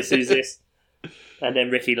guy? Who's this? Who's this? And then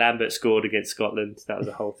Ricky Lambert scored against Scotland. That was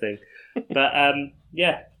the whole thing. But,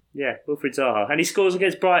 yeah, Wilfried Zaha. And he scores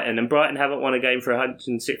against Brighton, and Brighton haven't won a game for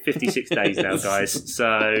 156 days now, guys.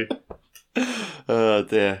 So... Oh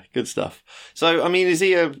dear, good stuff. So, I mean, is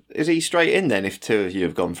he straight in then if 2 of you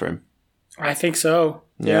have gone for him? I think so.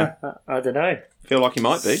 Yeah. I don't know. Feel like he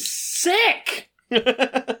might be. Sick!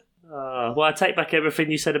 Well, I take back everything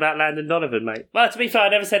you said about Landon Donovan, mate. Well, to be fair, I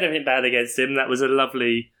never said anything bad against him. That was a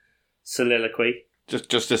lovely soliloquy.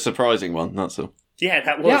 Just a surprising one, that's all. Yeah,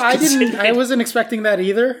 that was. Yeah, I wasn't expecting that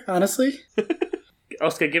either, honestly.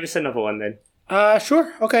 Oscar, give us another one then.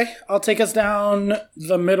 Sure. Okay. I'll take us down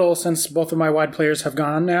the middle since both of my wide players have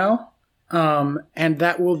gone now. And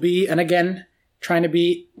that will be, and again, trying to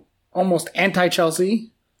be almost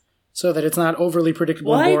anti-Chelsea so that it's not overly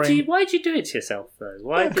predictable and boring. Why'd you do it to yourself,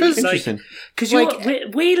 though? Interesting. Because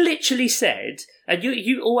we literally said, and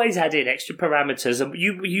you always had in extra parameters, and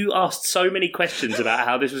you asked so many questions about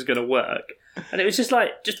how this was going to work. And it was just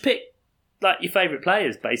like, just pick like your favourite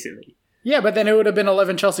players, basically. Yeah, but then it would have been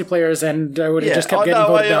 11 Chelsea players, and I would have just kept getting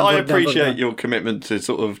voted down. I appreciate your commitment to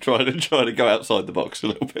sort of try to go outside the box a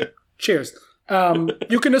little bit. Cheers.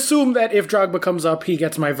 You can assume that if Drogba comes up, he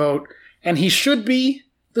gets my vote, and he should be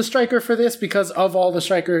the striker for this because of all the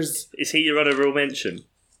strikers. Is he your honourable mention?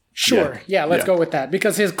 Sure. Yeah, let's go with that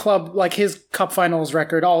because his club, like his cup finals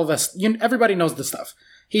record, all of this, everybody knows this stuff.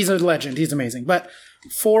 He's a legend. He's amazing. But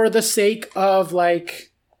for the sake of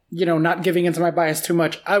not giving into my bias too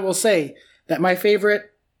much, I will say that my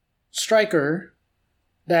favorite striker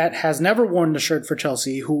that has never worn the shirt for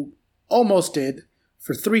Chelsea, who almost did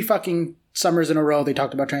for 3 fucking summers in a row, they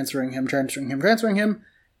talked about transferring him,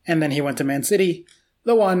 and then he went to Man City.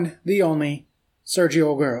 The one, the only,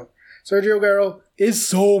 Sergio Aguero. Sergio Aguero is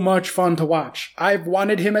so much fun to watch. I've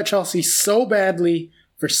wanted him at Chelsea so badly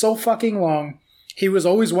for so fucking long. He was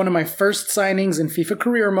always one of my first signings in FIFA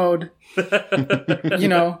career mode.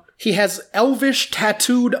 He has Elvish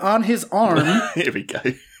tattooed on his arm. Here we go.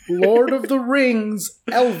 Lord of the Rings,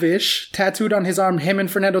 Elvish tattooed on his arm. Him and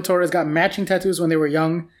Fernando Torres got matching tattoos when they were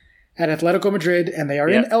young at Atletico Madrid, and they are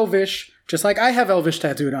in Elvish, just like I have Elvish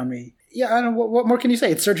tattooed on me. Yeah, I don't know, what more can you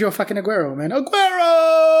say? It's Sergio fucking Aguero, man.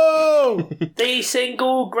 Aguero! The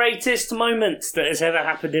single greatest moment that has ever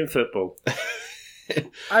happened in football.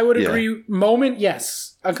 I would agree. Moment,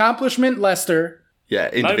 yes. Accomplishment, Leicester. Yeah,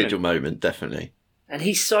 individual moment, definitely. And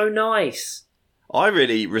he's so nice. I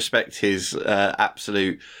really respect his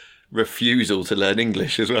absolute refusal to learn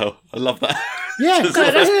English as well. I love that. Yeah,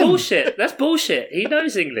 that's bullshit. That's bullshit. He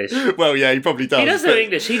knows English. Well, yeah, he probably does. He does know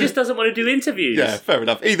English. He just doesn't want to do interviews. Yeah, fair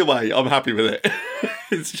enough. Either way, I'm happy with it.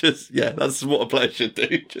 It's just, that's what a player should do.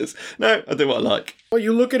 I do what I like. Well,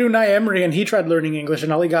 you look at Unai Emery, and he tried learning English,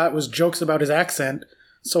 and all he got was jokes about his accent.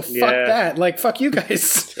 So fuck that. Like, fuck you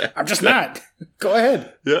guys. I'm just not. Go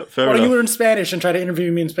ahead. Yeah, fair enough. Why don't you learn Spanish and try to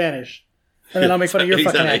interview me in Spanish? And then I'll make fun of your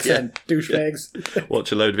fucking accent, douchebags.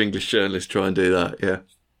 Watch a load of English journalists try and do that, yeah.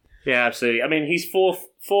 Yeah, absolutely. I mean, he's fourth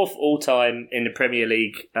all-time in the Premier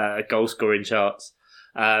League goal-scoring charts.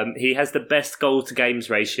 He has the best goal to games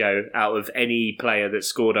ratio out of any player that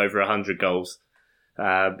scored over 100 goals.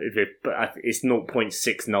 It's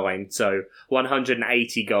 0.69, so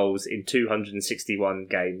 180 goals in 261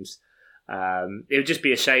 games. It would just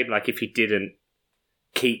be a shame, like, if he didn't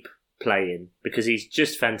keep playing, because he's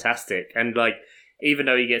just fantastic. And, like, even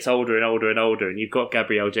though he gets older and older and older, and you've got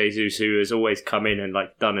Gabriel Jesus, who has always come in and,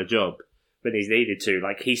 like, done a job when he's needed to,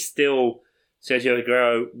 like, he's still... Sergio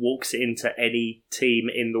Aguero walks into any team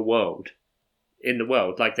in the world.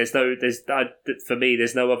 Like, for me,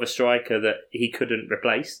 there's no other striker that he couldn't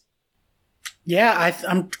replace. Yeah,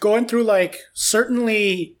 I'm going through, like,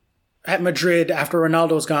 certainly at Madrid, after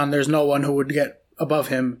Ronaldo's gone, there's no one who would get above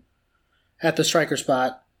him at the striker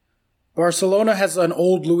spot. Barcelona has an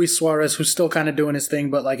old Luis Suarez who's still kind of doing his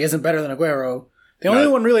thing, but, like, isn't better than Aguero. The only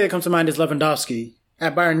one really that comes to mind is Lewandowski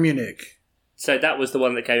at Bayern Munich. So that was the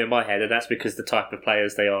one that came in my head, and that's because the type of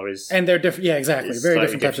players they are is... And they're different. Yeah, exactly. Very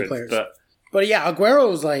different types of players. But yeah,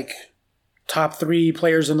 Aguero's like top 3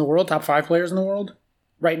 players in the world, top 5 players in the world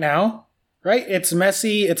right now, right? It's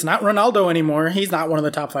Messi. It's not Ronaldo anymore. He's not one of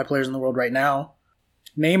the top 5 players in the world right now.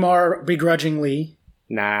 Neymar, begrudgingly.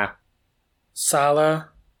 Nah. Salah.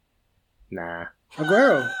 Nah.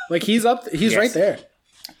 Aguero. Like, he's up. He's right there.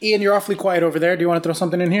 Ian, you're awfully quiet over there. Do you want to throw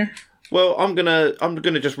something in here? Well, I'm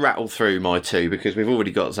gonna just rattle through my 2 because we've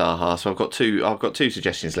already got Zaha, so I've got 2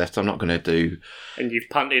 suggestions left. I'm not gonna do. And you've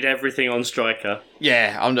punted everything on striker.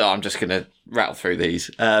 Yeah, I'm just gonna rattle through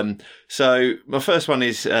these. So my first one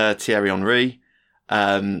is Thierry Henry.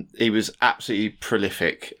 He was absolutely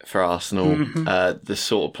prolific for Arsenal. Mm-hmm. The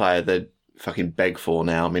sort of player they'd fucking beg for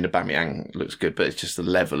now. I mean, Aubameyang looks good, but it's just the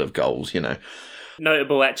level of goals, you know.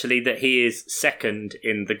 Notable, actually, that he is second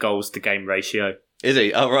in the goals to game ratio. Is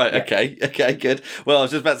he? Oh, right. Yeah. Okay, good. Well, I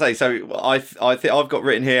was just about to say, so I think I've got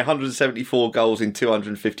written here 174 goals in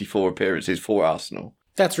 254 appearances for Arsenal.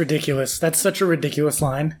 That's ridiculous. That's such a ridiculous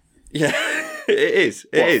line. Yeah, it is.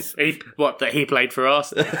 It is. That he played for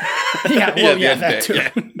Arsenal? That too.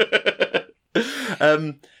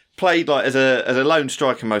 Played like as a lone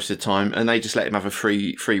striker most of the time, and they just let him have a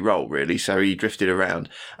free role, really. So he drifted around.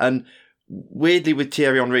 And weirdly, with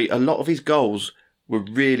Thierry Henry, a lot of his goals were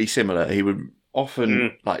really similar. He would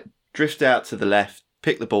often like drift out to the left,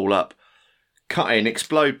 pick the ball up, cut in,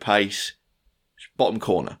 explode pace, bottom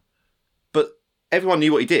corner. But everyone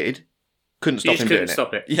knew what he did. Couldn't stop him doing it.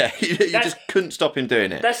 Stop it. Yeah, you just couldn't stop him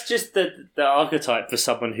doing it. That's just the archetype for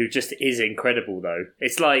someone who just is incredible, though.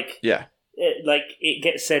 It's like it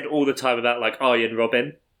gets said all the time about like Arjen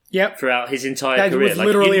Robben. Yep. Throughout his entire career. I was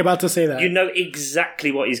literally about to say that. You know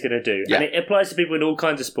exactly what he's going to do. Yeah. And it applies to people in all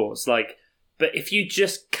kinds of sports. Like, but if you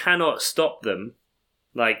just cannot stop them,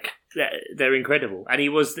 like, they're incredible. And he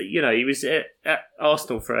was at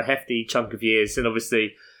Arsenal for a hefty chunk of years, and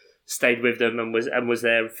obviously stayed with them and was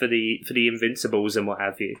there for the Invincibles and what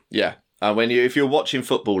have you. Yeah. If you're watching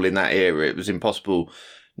football in that era, it was impossible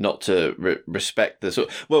not to respect the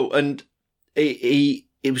sort. Well, and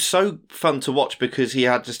it was so fun to watch because he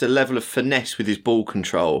had just a level of finesse with his ball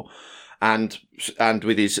control and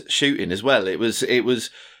with his shooting as well. It was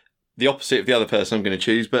the opposite of the other person I'm going to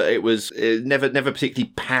choose, but it never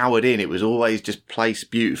particularly powered in. It was always just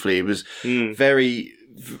placed beautifully. It was very,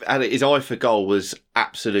 and his eye for goal was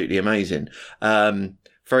absolutely amazing.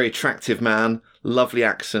 Very attractive man, lovely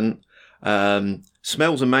accent.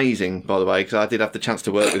 Smells amazing, by the way, because I did have the chance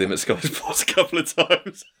to work with him at Sky Sports a couple of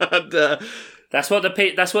times. And that's what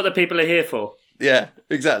the people are here for. Yeah,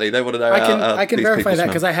 exactly. They want to know. I can verify that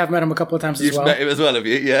because I have met him a couple of times as well. You've met him as well, have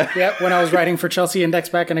you? Yeah. Yeah. When I was writing for Chelsea Index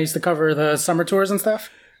back, and I used to cover the summer tours and stuff.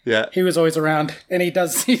 Yeah. He was always around, and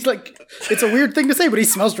he's like, it's a weird thing to say, but he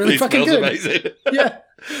smells really fucking good. Amazing. Yeah.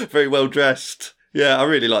 Very well dressed. Yeah, I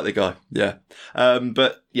really like the guy. Yeah.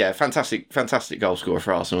 But yeah, fantastic goal scorer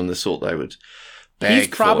for Arsenal, and the sort they would. He's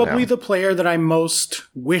probably the player that I most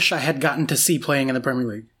wish I had gotten to see playing in the Premier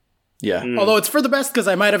League. Yeah. Although it's for the best because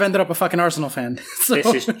I might have ended up a fucking Arsenal fan. So.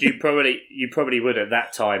 You probably would at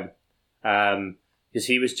that time, because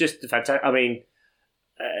he was just fantastic. I mean,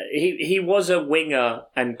 he was a winger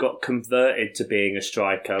and got converted to being a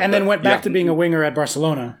striker, and then went back to being a winger at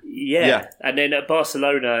Barcelona. Yeah, and then at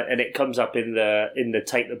Barcelona, and it comes up in the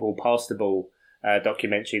Take the Ball, Pass the Ball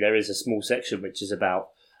documentary. There is a small section which is about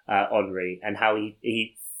Henry and how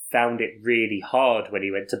he found it really hard when he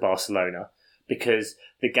went to Barcelona. Because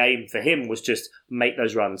the game for him was just make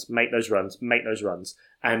those runs.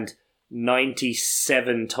 And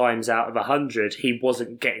 97 times out of 100, he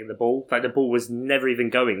wasn't getting the ball. Like, the ball was never even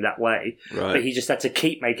going that way. Right. But he just had to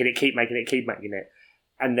keep making it.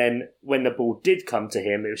 And then when the ball did come to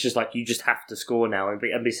him, it was just like, you just have to score now and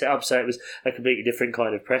be set up. So it was a completely different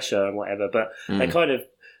kind of pressure and whatever. But it kind of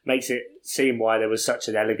makes it seem why there was such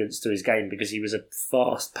an elegance to his game, because he was a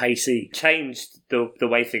fast, pacey, changed the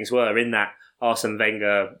way things were in that Arsene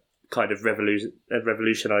Wenger kind of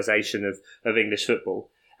revolutionisation of English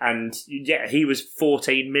football. And yeah, he was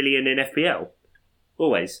 14 million in FPL.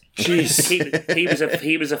 Always. Jeez.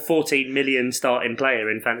 He was a 14 million starting player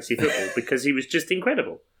in fantasy football because he was just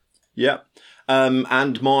incredible. Yeah.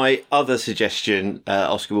 And my other suggestion,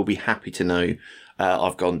 Oscar will be happy to know,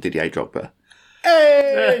 I've gone Didier Drogba.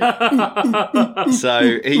 Hey!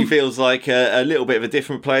 So he feels like a little bit of a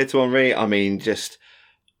different player to Henry. I mean, just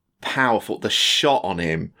powerful. The shot on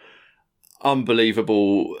him,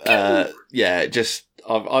 unbelievable. Just...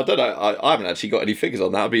 I don't know. I haven't actually got any figures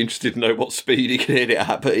on that. I'd be interested to know what speed he can hit it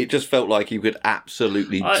at, but it just felt like he could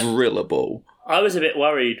absolutely drill a ball. I was a bit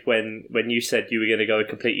worried when you said you were going to go a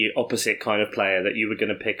completely opposite kind of player, that you were going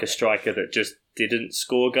to pick a striker that just didn't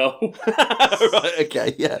score a goal. Right,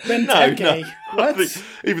 okay, yeah. No. What?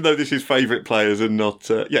 Even though this is favourite players and not...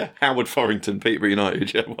 Howard Forrington, Peterborough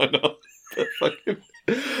United, yeah, why not?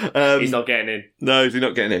 He's not getting in. No, is he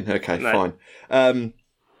not getting in? Okay, No. Fine.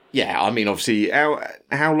 Yeah, I mean, obviously,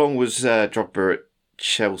 how long was Drogba at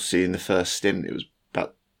Chelsea in the first stint? It was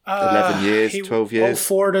about 11 years, 12 years?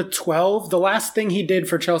 04 to 12. The last thing he did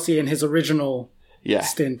for Chelsea in his original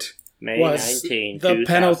stint was 19, the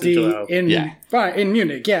penalty in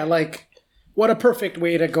Munich. Yeah, like, what a perfect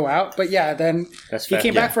way to go out. But yeah, then he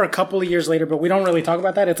came back for a couple of years later, but we don't really talk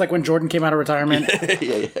about that. It's like when Jordan came out of retirement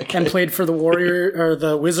and played for the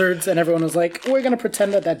the Wizards, and everyone was like, we're going to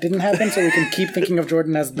pretend that didn't happen so we can keep thinking of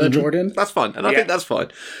Jordan as the Jordan. That's fine, and I think that's fine.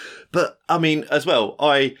 But, I mean, as well,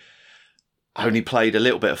 I only played a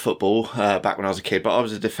little bit of football back when I was a kid, but I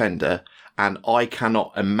was a defender, and I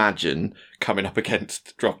cannot imagine coming up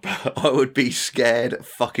against Drogba. I would be scared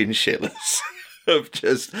fucking shitless. Of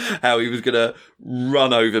just how he was going to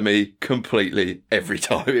run over me completely every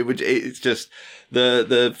time. It's just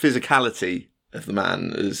the physicality of the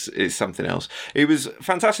man is something else. It was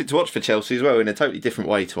fantastic to watch for Chelsea as well, in a totally different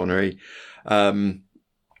way to Henry, and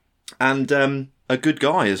a good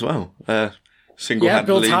guy as well. Single-handedly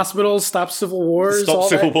builds hospitals, stops civil wars,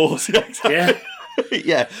 wars. Yeah.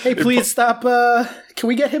 Yeah. Hey, please stop. Can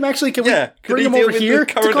we get him? Actually, can we bring him deal over with here? the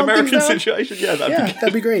current to American situation? Yeah,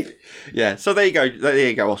 that'd be great. Yeah. So there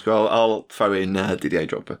you go, Oscar. I'll throw in Didier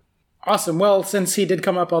Drogba. Awesome. Well, since he did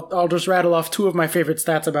come up, I'll just rattle off two of my favorite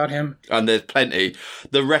stats about him. And there's plenty.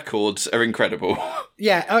 The records are incredible.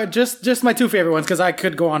 Yeah, just my two favorite ones, because I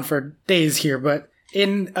could go on for days here. But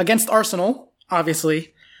against Arsenal,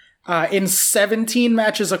 obviously. In 17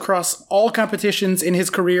 matches across all competitions in his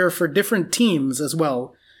career for different teams as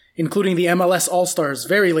well, including the MLS All-Stars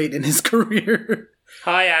very late in his career.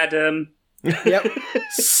 Hi, Adam. Yep.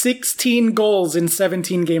 16 goals in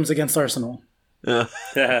 17 games against Arsenal.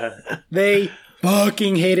 They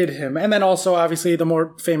fucking hated him. And then also, obviously, the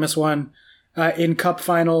more famous one, in cup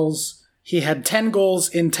finals, he had 10 goals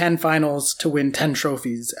in 10 finals to win 10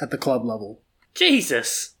 trophies at the club level.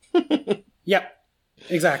 Jesus. Yep.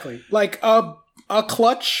 Exactly. Like a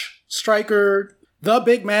clutch striker, the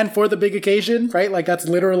big man for the big occasion, right? Like that's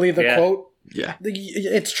literally the quote. Yeah.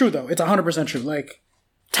 It's true though. It's 100% true. Like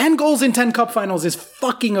 10 goals in 10 cup finals is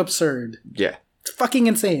fucking absurd. Yeah. It's fucking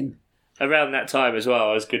insane. Around that time as well,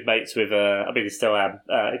 I was good mates with, I still am,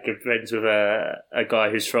 good friends with a guy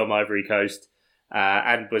who's from Ivory Coast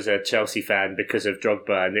and was a Chelsea fan because of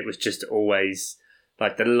Drogba, and it was just always...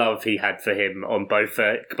 like the love he had for him on both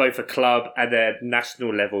a club and a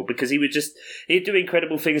national level, because he'd do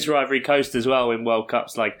incredible things for Ivory Coast as well in World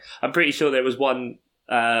Cups. Like I'm pretty sure there was one,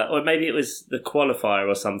 or maybe it was the qualifier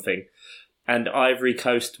or something, and Ivory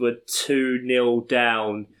Coast were 2-0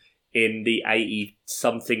 down in the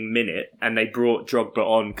 80-something minute, and they brought Drogba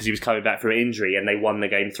on because he was coming back from injury, and they won the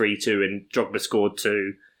game 3-2, and Drogba scored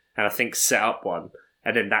 2, and I think set up 1.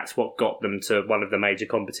 And then that's what got them to one of the major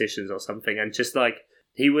competitions or something. And just like,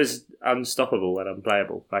 he was unstoppable and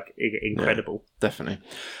unplayable. Like, incredible. Yeah, definitely.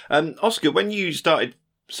 Oscar, when you started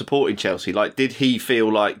supporting Chelsea, like, did he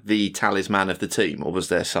feel like the talisman of the team, or was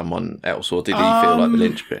there someone else, or did he feel like the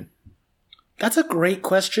linchpin? That's a great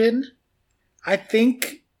question. I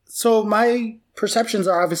think, so my perceptions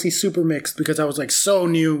are obviously super mixed, because I was like so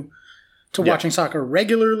new to watching soccer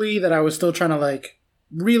regularly that I was still trying to like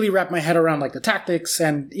really wrap my head around like the tactics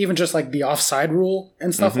and even just like the offside rule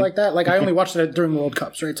and stuff like that. Like I only watched it during World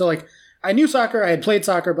Cups, right? So like I knew soccer, I had played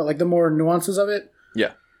soccer, but like the more nuances of it.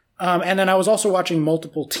 Yeah. And then I was also watching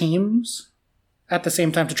multiple teams at the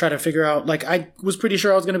same time to try to figure out, like I was pretty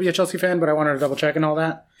sure I was going to be a Chelsea fan, but I wanted to double check and all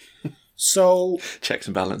that. So Checks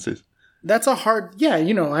and balances. that's a hard. Yeah,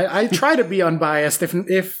 I try to be unbiased.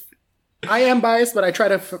 If I am biased, but I try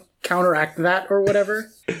to counteract that or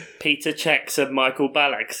whatever. Peter Cech's and Michael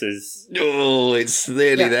Ballax's. Oh, it's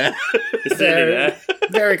nearly there. Is nearly there.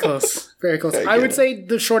 Very close. Very close. Very I would good. say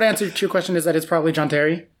the short answer to your question is that it's probably John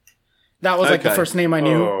Terry. That was like the Okay. first name I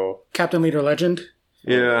knew. Oh. Captain, leader, legend.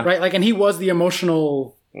 Yeah. Right? Like, and he was the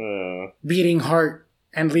emotional beating heart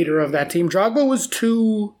and leader of that team. Drogba was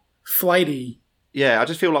too flighty. Yeah, I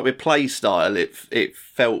just feel like with play style, it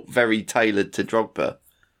felt very tailored to Drogba.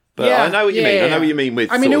 But Yeah, I know what you mean. yeah. I know what you mean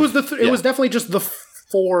with. I mean, it sort was of- it was definitely just the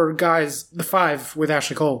four guys, the five with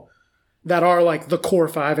Ashley Cole, that are like the core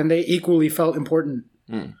five, and they equally felt important.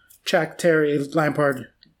 Czech, Terry, Lampard,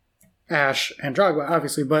 Ash, and Drogba,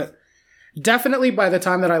 obviously, but definitely by the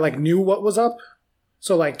time that I like knew what was up,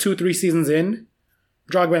 so like 2-3 seasons in,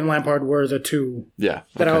 Drogba and Lampard were the two Yeah.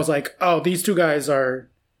 that I okay. was like, oh, these two guys are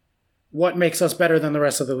what makes us better than the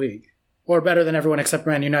rest of the league, or better than everyone except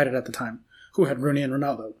Man United at the time, who had Rooney and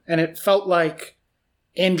Ronaldo. And it felt like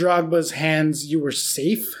in Drogba's hands, you were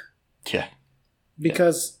safe Yeah.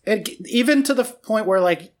 because even to the point where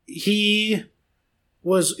like he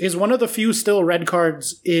is one of the few still red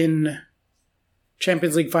cards in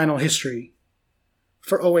Champions League final history.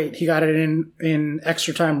 For 08, he got it in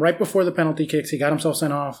extra time right before the penalty kicks. He got himself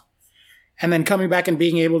sent off. And then coming back and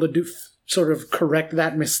being able to sort of correct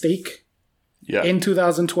that mistake Yeah. in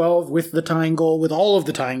 2012 with the tying goal, with all of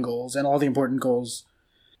the tying goals and all the important goals.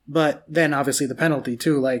 But then obviously the penalty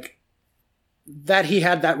too, like that he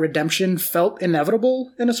had that redemption felt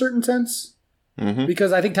inevitable in a certain sense. Mhm.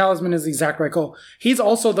 Because I think Talisman is the exact right goal. He's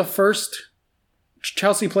also the first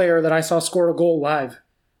Chelsea player that I saw score a goal live.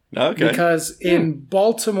 Okay. Because in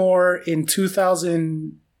Baltimore in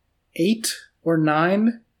 2008 or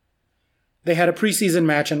 9, they had a preseason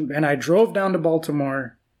match, and I drove down to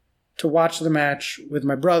Baltimore to watch the match with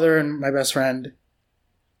my brother and my best friend.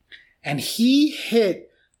 And he hit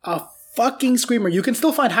a fucking screamer. You can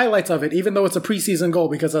still find highlights of it, even though it's a preseason goal,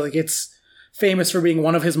 because like it's famous for being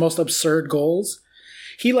one of his most absurd goals.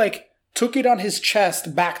 He like took it on his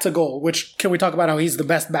chest back to goal, which can we talk about how he's the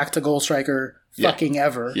best back to goal striker fucking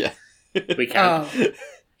ever. Yeah. We can.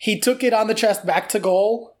 He took it on the chest back to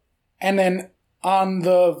goal, and then on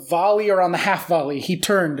the volley or on the half volley, he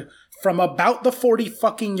turned from about the 40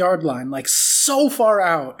 fucking yard line, like so far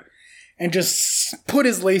out, and just put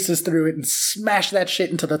his laces through it and smashed that shit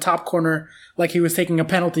into the top corner like he was taking a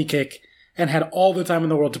penalty kick and had all the time in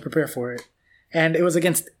the world to prepare for it. And it was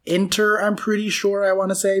against Inter, I'm pretty sure, I want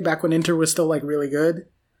to say, back when Inter was still like really good.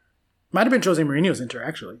 Might have been Jose Mourinho's Inter,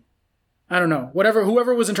 actually. I don't know.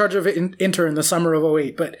 Whoever was in charge of Inter in the summer of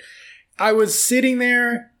 08. But I was sitting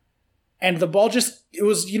there, and the ball just, it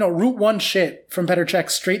was, Route 1 shit from Petr Cech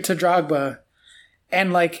straight to Drogba.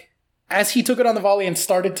 And like, as he took it on the volley and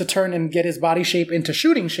started to turn and get his body shape into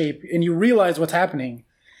shooting shape, and you realize what's happening,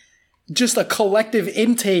 just a collective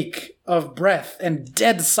intake of breath and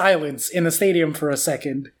dead silence in the stadium for a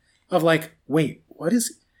second of like, wait, what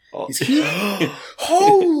is he?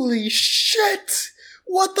 Holy shit!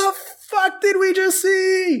 What the fuck did we just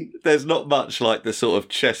see? There's not much like the sort of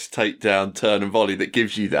chest takedown, turn and volley that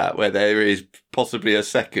gives you that, where there is possibly a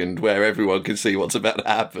second where everyone can see what's about to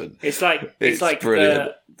happen. It's like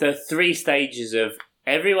brilliant. the 3 stages of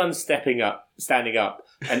everyone standing up,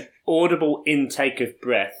 an audible intake of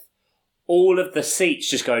breath, all of the seats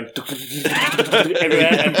just going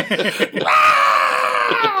everywhere.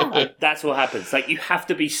 And that's what happens. Like, you have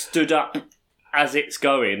to be stood up as it's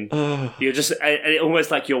going. You're just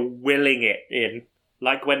almost like you're willing it in,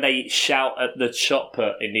 like when they shout at the shot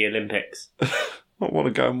put in the Olympics. I want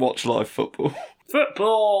to go and watch live football.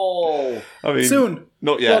 Football. I mean, Soon.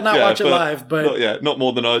 Not yet. Well, not watch it live, but... Not yet. Not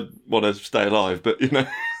more than I want to stay alive, but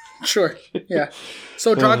Sure, yeah.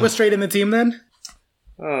 So Drogba straight in the team then?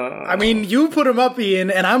 I mean, you put him up,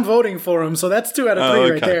 Ian, and I'm voting for him, so that's 2 out of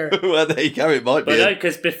 3 right there. Well, there you go. It might be. But no,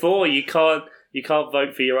 because before you can't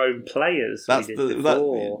vote for your own players. That's we did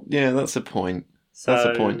before. that's the point. So, That's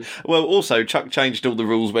the point. Well, also, Chuck changed all the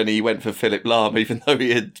rules when he went for Philip Lahm, even though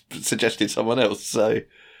he had suggested someone else. So,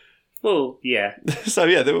 well, yeah.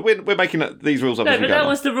 We're making these rules up. No, as we but go that along.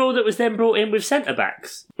 was the rule that was then brought in with centre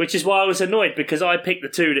backs, which is why I was annoyed because I picked the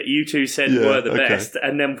 2 that you 2 said were the okay. best,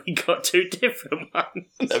 and then we got 2 different ones.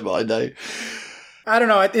 Never mind, no. I don't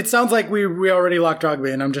know. It sounds like we already locked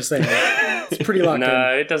Drogba in. I'm just saying. It's pretty locked in. No,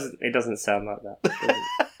 it doesn't. It doesn't sound like that.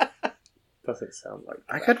 Doesn't sound like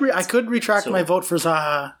that. I could retract my vote for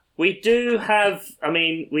Zaha. We do have. I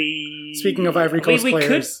mean, we. Speaking of Ivory Coast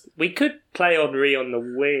players, we could play Henri on the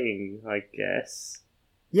wing, I guess.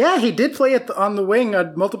 Yeah, he did play on the wing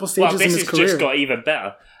at multiple stages in his career. Well, this has just got even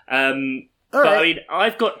better. But I mean,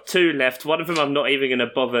 I've got two left. One of them I'm not even going to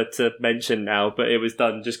bother to mention now, but it was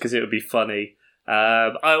done just because it would be funny.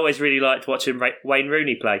 I always really liked watching Wayne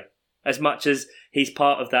Rooney play. As much as he's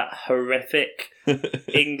part of that horrific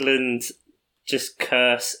England just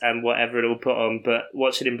curse and whatever it'll put on, but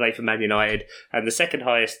watching him play for Man United and the second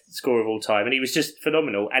highest scorer of all time, and he was just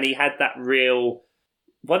phenomenal. And he had that real...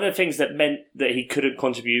 One of the things that meant that he couldn't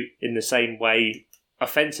contribute in the same way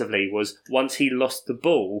offensively was once he lost the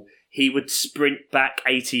ball, he would sprint back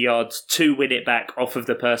 80 yards to win it back off of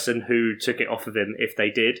the person who took it off of him if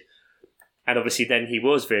they did. And obviously then he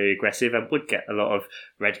was very aggressive and would get a lot of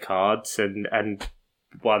red cards and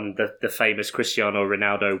won the famous Cristiano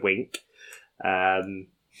Ronaldo wink.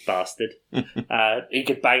 Bastard. He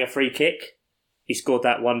could bang a free kick. He scored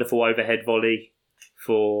that wonderful overhead volley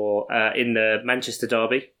for in the Manchester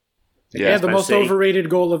derby. Yeah, the most overrated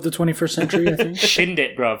goal of the 21st century, I think. Shinned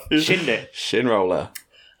it, bruv. Shinned it. Shin roller.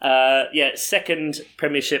 Second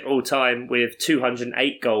Premiership all time with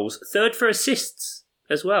 208 goals. Third for assists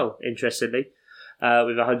as well, interestingly,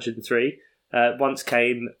 with 103. Once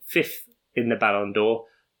came fifth in the Ballon d'Or.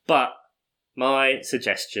 But my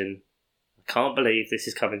suggestion, I can't believe this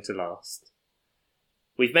is coming to last.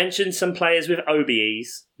 We've mentioned some players with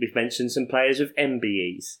OBEs. We've mentioned some players with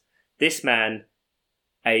MBEs. This man,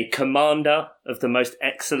 a commander of the most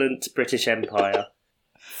excellent British Empire.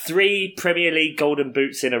 3 Premier League Golden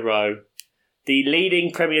Boots in a row. The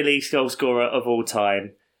leading Premier League goal scorer of all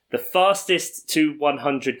time. The fastest to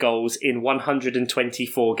 100 goals in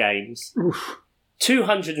 124 games. Oof.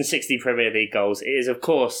 260 Premier League goals. It is, of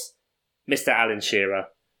course, Mr. Alan Shearer.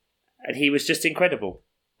 And he was just incredible.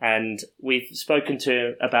 And we've spoken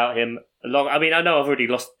to about him a lot. I mean, I know I've already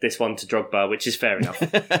lost this one to Drogba, which is fair enough.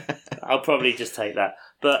 I'll probably just take that.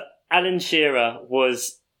 But Alan Shearer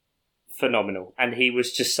was phenomenal. And he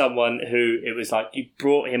was just someone who, it was like, you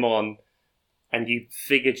brought him on and you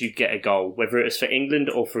figured you'd get a goal, whether it was for England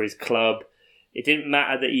or for his club. It didn't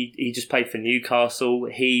matter that he just played for Newcastle.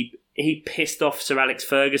 He pissed off Sir Alex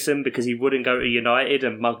Ferguson because he wouldn't go to United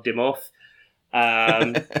and mugged him off.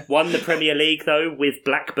 Won the Premier League, though, with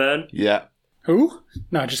Blackburn. Yeah. Who?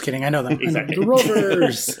 No, just kidding. I know them. Exactly. The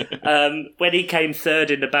Rovers. When he came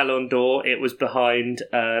third in the Ballon d'Or, it was behind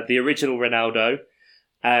the original Ronaldo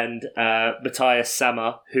and Matthias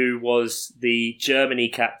Sammer, who was the Germany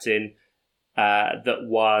captain that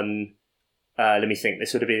won, let me think,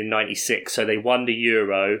 this would have been in 96. So they won the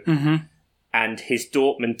Euro, and his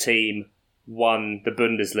Dortmund team won the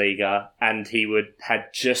Bundesliga, and he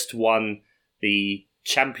had just won the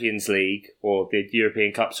Champions League, or the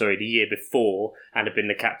European Cup, the year before, and had been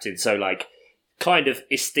the captain. So, like, kind of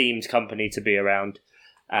esteemed company to be around.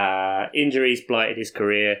 Injuries blighted his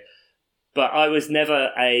career. But I was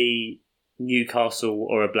never a Newcastle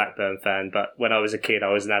or a Blackburn fan, but when I was a kid,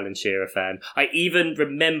 I was an Alan Shearer fan. I even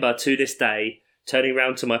remember, to this day, turning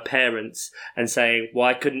around to my parents and saying,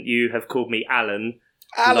 why couldn't you have called me Alan?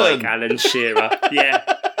 Like Alan Shearer. Yeah.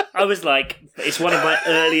 I was like, it's one of my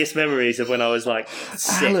earliest memories of when I was like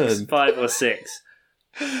 5 or 6.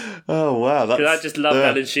 Oh, wow. Because I just loved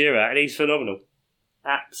Alan Shearer, and he's phenomenal.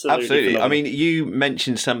 Absolutely. Phenomenal. I mean, you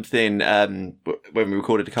mentioned something when we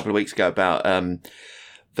recorded a couple of weeks ago about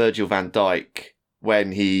Virgil van Dijk,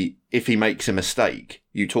 if he makes a mistake,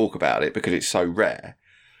 you talk about it because it's so rare.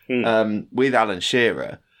 With Alan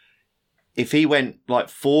Shearer, if he went like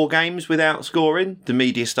 4 games without scoring, the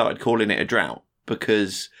media started calling it a drought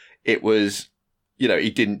because it was, he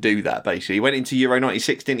didn't do that, basically. He went into Euro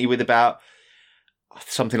 96, didn't he, with about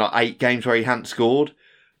something like 8 games where he hadn't scored?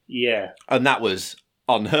 Yeah. And that was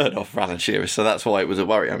unheard of for Alan Shearer, so that's why it was a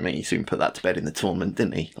worry. I mean, he soon put that to bed in the tournament,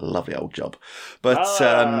 didn't he? A lovely old job. But,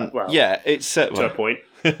 yeah, it's... to a point.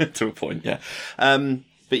 To a point, yeah.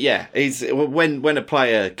 But yeah, when a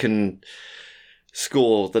player can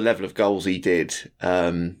score the level of goals he did,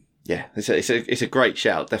 it's a great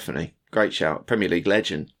shout, definitely. Great shout. Premier League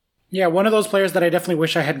legend. Yeah, one of those players that I definitely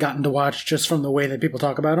wish I had gotten to watch just from the way that people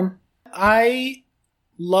talk about him. I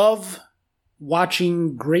love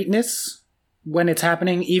watching greatness when it's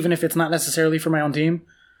happening, even if it's not necessarily for my own team.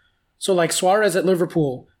 So like Suarez at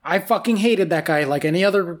Liverpool, I fucking hated that guy like any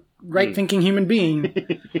other right-thinking human being.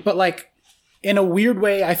 But like, in a weird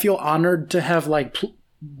way, I feel honored to have like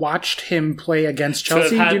watched him play against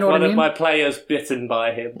Chelsea. To have had Do you know what I mean? one of my players bitten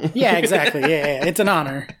by him. Yeah, exactly. Yeah, it's an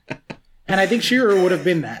honor. And I think Shearer would have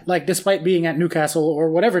been that. Like, despite being at Newcastle or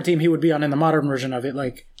whatever team he would be on in the modern version of it,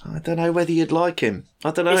 like... I don't know whether you'd like him.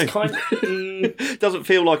 I don't know. It's kind of... Doesn't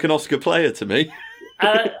feel like an Oscar player to me.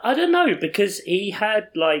 I don't know, because he had,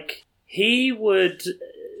 like... He would...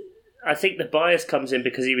 I think the bias comes in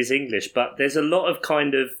because he was English, but there's a lot of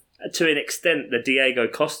kind of, to an extent, the Diego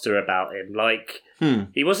Costa about him. Like,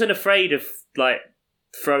 he wasn't afraid of, like,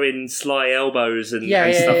 throwing sly elbows and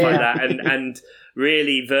stuff like that, and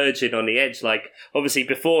really verging on the edge. Like, obviously,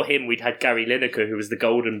 before him, we'd had Gary Lineker, who was the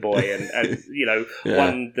golden boy and you know,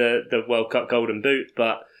 won the World Cup Golden Boot,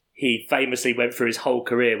 but he famously went through his whole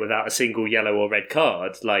career without a single yellow or red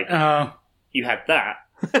card. Like, you had that.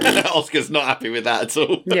 Oscar's not happy with that at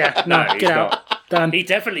all. Yeah, no, get out. Not. Done. He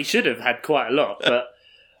definitely should have had quite a lot, but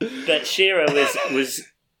Shearer was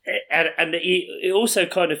and it also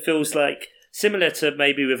kind of feels like, similar to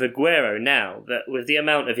maybe with Aguero now, that with the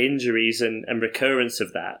amount of injuries and recurrence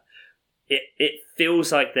of that, it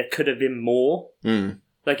feels like there could have been more.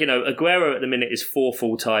 Like, you know, Aguero at the minute is 4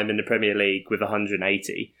 full-time in the Premier League with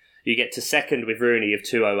 180. You get to second with Rooney of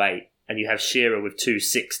 208, and you have Shearer with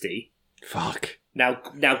 260. Fuck. Now,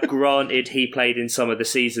 granted, he played in some of the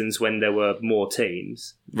seasons when there were more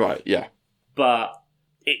teams. Right, yeah. But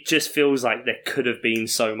it just feels like there could have been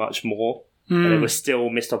so much more. And there were still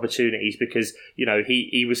missed opportunities because, you know,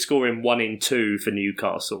 he was scoring 1 in 2 for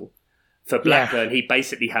Newcastle. For Blackburn, he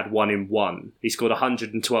basically had 1 in 1. He scored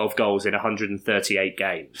 112 goals in 138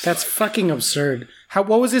 games. That's fucking absurd.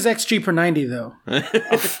 What was his XG per 90, though?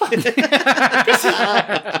 XG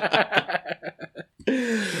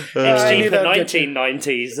for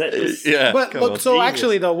 1990s. That was, But so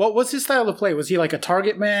actually, though, what was his style of play? Was he like a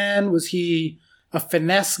target man? Was he a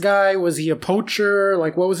finesse guy? Was he a poacher?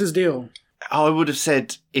 Like, what was his deal? I would have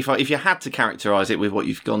said, if you had to characterise it with what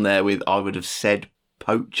you've gone there with, I would have said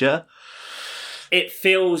poacher. It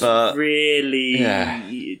feels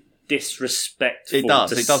really disrespectful. It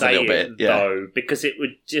does say a little bit, though, because it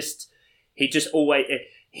would just, the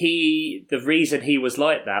reason he was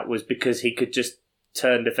like that was because he could just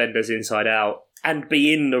turn defenders inside out and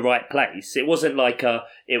be in the right place. It wasn't like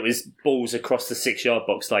it was balls across the 6-yard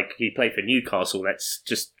box like he played for Newcastle. Let's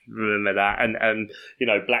just remember that. And you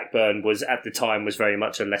know, Blackburn was at the time very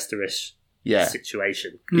much a Leicesterish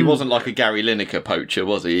situation. He wasn't like a Gary Lineker poacher,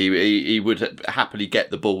 was he? He would happily get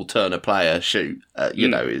the ball, turn a player, shoot. You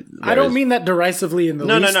know, I don't mean that derisively in the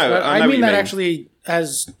least. No. I mean that actually,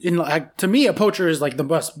 as in, like, to me, a poacher is like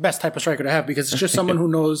the best type of striker to have, because it's just someone who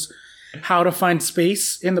knows how to find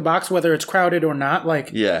space in the box, whether it's crowded or not.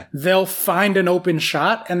 Like, they'll find an open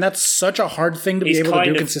shot, and that's such a hard thing to be able to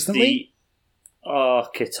do consistently. The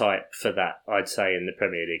archetype for that, I'd say, in the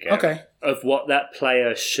Premier League area, okay, of what that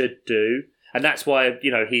player should do. And that's why,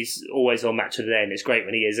 you know, he's always on Match of the Day, and it's great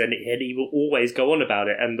when he is, and he will always go on about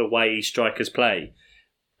it and the way strikers play,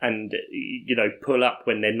 and, you know, pull up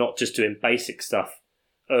when they're not just doing basic stuff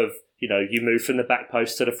of, you know, you move from the back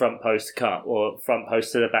post to the front post to cut, or front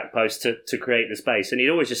post to the back post to create the space. And he'd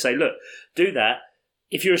always just say, look, do that.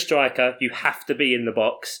 If you're a striker, you have to be in the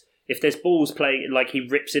box. If there's balls playing, like, he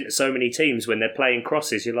rips into so many teams when they're playing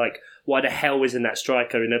crosses, you're like, why the hell isn't that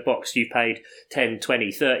striker in a box? You paid 10,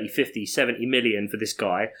 20, 30, 50, 70 million for this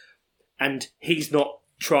guy, and he's not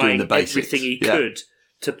trying everything he could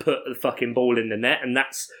to put the fucking ball in the net. And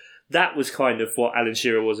that was kind of what Alan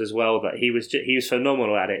Shearer was as well, that he was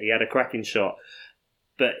phenomenal at it. He had a cracking shot,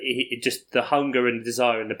 but just the hunger and the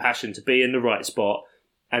desire and the passion to be in the right spot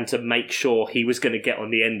and to make sure he was going to get on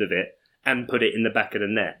the end of it and put it in the back of the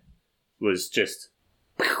net was just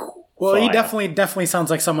well, fire. He definitely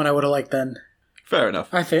sounds like someone I would have liked then. Fair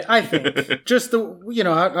enough. I think just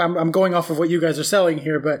I'm going off of what you guys are selling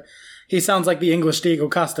here, but he sounds like the English Diego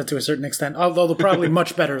Costa to a certain extent, although they're probably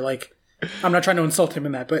much better. Like, I'm not trying to insult him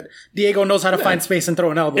in that, but Diego knows how to find space and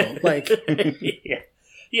throw an elbow. Like, yeah.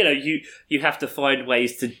 You know, you have to find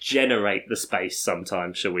ways to generate the space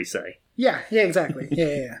sometimes, shall we say? Yeah, exactly.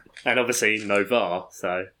 Yeah. And obviously no VAR,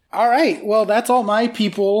 so. All right, well, that's all my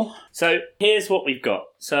people. So here's what we've got.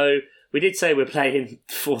 So we did say we're playing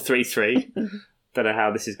 4-3-3. Don't know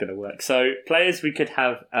how this is going to work. So players we could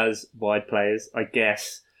have as wide players, I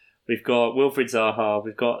guess. We've got Wilfried Zaha.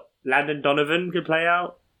 We've got Landon Donovan could play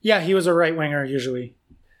out. Yeah, he was a right winger usually.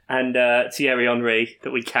 And Thierry Henry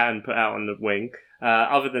that we can put out on the wing.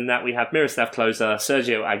 Other than that, we have Miroslav Klose,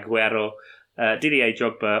 Sergio Aguero, Didier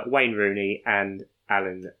Drogba, Wayne Rooney, and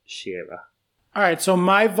Alan Shearer. All right, so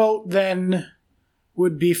my vote then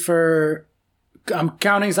would be for... I'm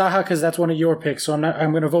counting Zaha because that's one of your picks, so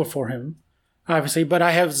I'm going to vote for him, obviously. But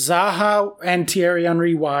I have Zaha and Thierry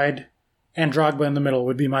Henry wide, and Drogba in the middle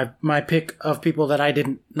would be my pick of people that I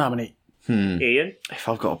didn't nominate. Ian? If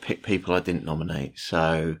I've got to pick people I didn't nominate,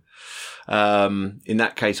 so in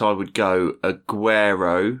that case I would go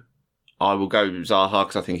Aguero. I will go Zaha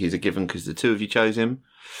because I think he's a given because the two of you chose him.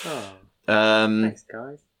 Oh, thanks,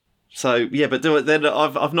 guys. So yeah, but then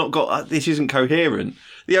I've not got this. Isn't coherent.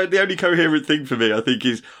 The only coherent thing for me, I think,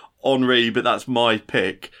 is Henry, but that's my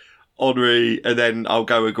pick. Henry, and then I'll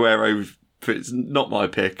go Aguero. It's not my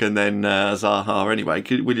pick, and then Zaha. Anyway,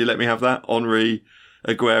 will you let me have that? Henry,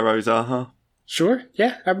 Aguero, Zaha. Sure.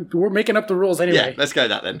 Yeah, we're making up the rules anyway. Yeah, let's go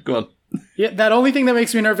that then. Go on. Yeah, that only thing that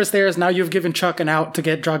makes me nervous there is now you've given Chuck an out to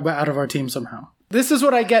get Drogba out of our team somehow. This is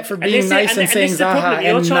what I get for being nice and saying Zaha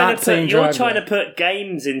and not saying Drogba. You're trying to put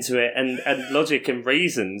games into it and logic and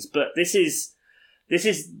reasons, but this is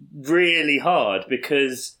really hard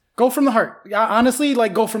because... Go from the heart. Honestly,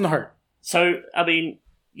 go from the heart. So, I mean,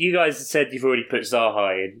 you guys said you've already put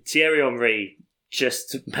Zaha in. Thierry Henry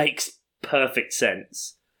just makes perfect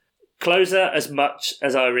sense. Closer, as much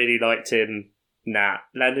as I really liked him, nah.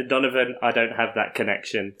 Landon Donovan, I don't have that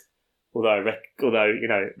connection, although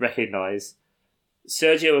recognise.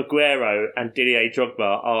 Sergio Aguero and Didier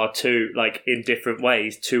Drogba are two, in different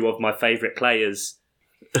ways, two of my favourite players.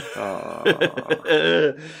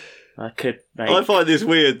 I find this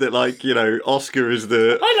weird that, Oscar is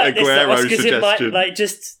the Aguero suggestion.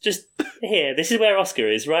 Just here. This is where Oscar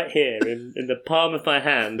is, right here, in the palm of my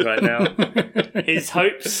hand right now. His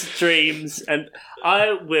hopes, dreams, and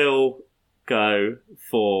I will go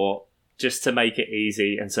for, just to make it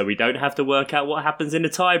easy, and so we don't have to work out what happens in a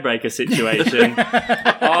tiebreaker situation,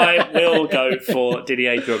 I will go for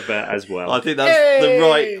Didier Drogba as well. I think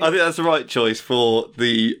that's the right choice for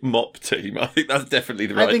the mop team. I think that's definitely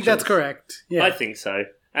the right choice. I think that's correct. Yeah. I think so.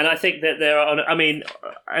 And I think that there are... I mean,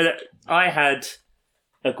 I had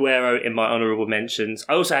Aguero in my honourable mentions.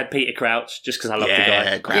 I also had Peter Crouch, just because I love the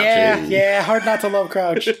guy. Crouch. Yeah, hard not to love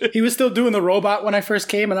Crouch. He was still doing the robot when I first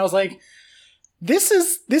came, and I was like...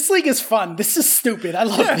 This league is fun. This is stupid. I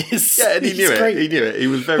love this. Yeah, and he knew it. He knew it. He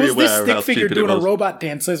was very aware of how stupid it was. This stick figure doing a robot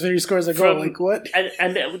dance as he scores a goal. What?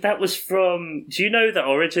 And that was from... Do you know the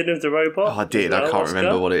origin of the robot? Oh, I did. I can't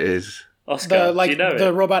remember what it is. Oscar, do you know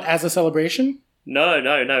the robot as a celebration? No.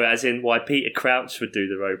 As in why Peter Crouch would do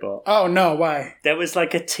the robot. Oh, no. Why? There was a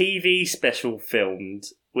TV special filmed,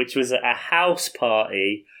 which was at a house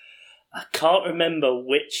party. I can't remember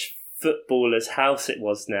which footballer's house it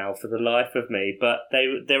was now for the life of me, but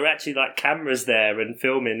there were actually cameras there and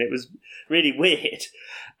filming. It was really weird,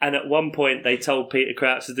 and at one point they told Peter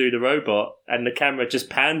Crouch to do the robot, and the camera just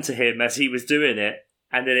panned to him as he was doing it,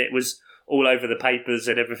 and then it was all over the papers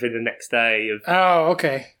and everything the next day of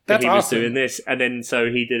okay, that's he awesome. was doing this, and then so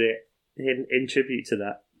he did it in tribute to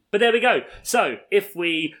that. But there we go. So if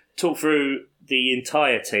we talk through the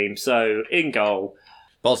entire team, so in goal,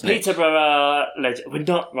 Bosnich. Peterborough legend. We're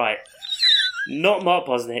not right. Not Mark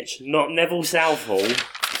Bosnich, not Neville Southall,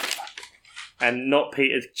 and not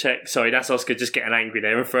Peter Cech. Sorry, that's Oscar just getting angry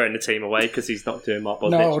there and throwing the team away because he's not doing Mark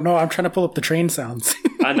Bosnich. No, I'm trying to pull up the train sounds.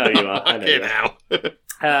 I know you are.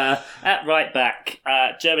 At right back,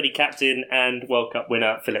 Germany captain and World Cup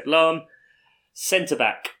winner Philipp Lahm. Centre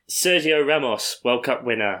back, Sergio Ramos, World Cup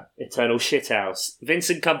winner, eternal shithouse.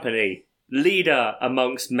 Vincent Kompany, leader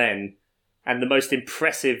amongst men, and the most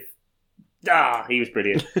impressive. He was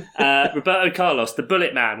brilliant. Roberto Carlos, the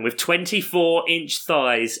bullet man, with 24-inch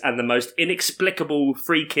thighs and the most inexplicable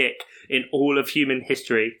free kick in all of human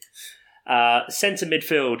history. Centre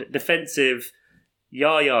midfield, defensive,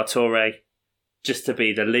 Yaya Toure, just to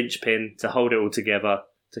be the linchpin, to hold it all together,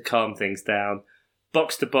 to calm things down.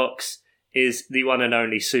 Box to box is the one and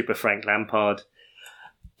only Super Frank Lampard,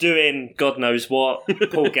 doing God knows what,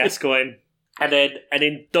 Paul Gascoigne, and then an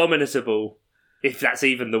indomitable... If that's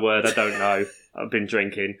even the word, I don't know. I've been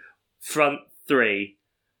drinking. Front three,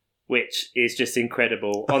 which is just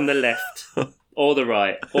incredible. On the left, or the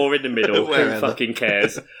right, or in the middle. Who fucking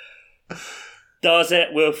cares?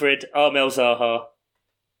 Darzet, Wilfred, Armel Zaha.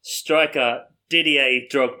 Striker, Didier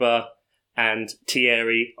Drogba. And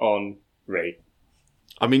Thierry Henry.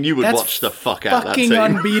 I mean, you would watch the fuck out of that team.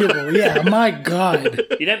 Fucking unbeatable. Yeah, my God.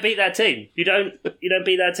 You don't beat that team. You don't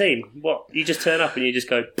beat that team. What? You just turn up and you just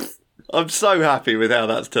go... Pfft. I'm so happy with how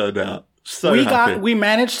that's turned out. We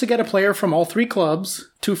managed to get a player from all three clubs,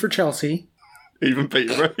 2 for Chelsea. Even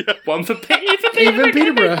Peterborough. One for Peterborough. Even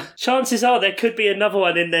Peterborough. Chances are there could be another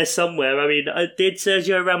one in there somewhere. I mean, did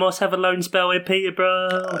Sergio Ramos have a loan spell in Peterborough?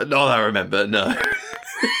 Not that I remember, no.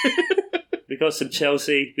 We got some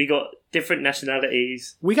Chelsea. We got different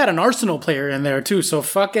nationalities. We got an Arsenal player in there too, so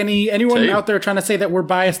fuck anyone out there trying to say that we're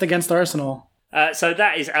biased against Arsenal. So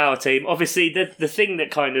that is our team. Obviously, the thing that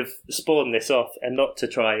kind of spawned this off, and not to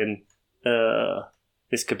try and...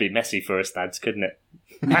 this could be messy for us, lads, couldn't it?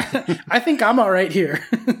 I think I'm all right here.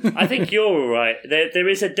 I think you're all right. There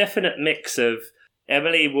is a definite mix of...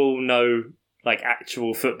 Emily will know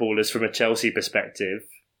actual footballers from a Chelsea perspective.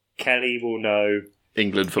 Kelly will know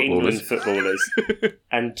England footballers. England footballers.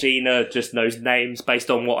 And Gina just knows names based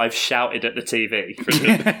on what I've shouted at the TV.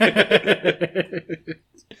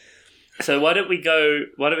 So why don't we go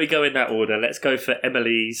in that order? Let's go for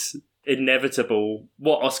Emily's inevitable,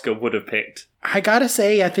 what Oscar would have picked. I gotta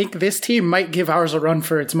say, I think this team might give ours a run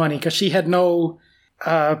for its money, because she had no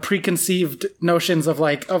preconceived notions of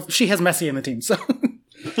she has Messi in the team, so...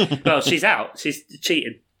 Well, she's out. She's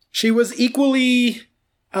cheating. She was equally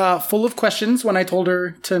full of questions when I told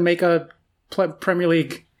her to make a Premier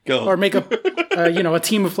League or make a a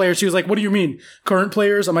team of players. She was like, "What do you mean? Current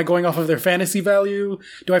players? Am I going off of their fantasy value?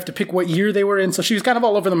 Do I have to pick what year they were in?" So she was kind of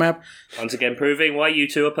all over the map. Once again, proving why you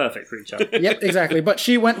two are perfect for each other. Yep, exactly. But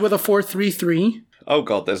she went with a 4-3-3. Oh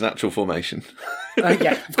God, there's an actual formation.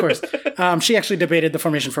 Yeah, of course. She actually debated the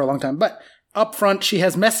formation for a long time, but. Up front, she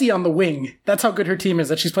has Messi on the wing. That's how good her team is,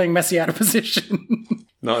 that she's playing Messi out of position.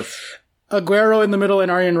 Nice. Aguero in the middle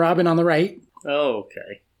and Arjen Robben on the right. Oh,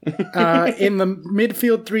 okay. In the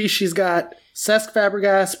midfield three, she's got Cesc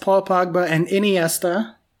Fabregas, Paul Pogba, and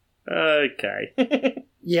Iniesta. Okay.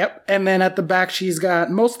 Yep. And then at the back, she's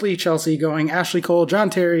got mostly Chelsea going Ashley Cole, John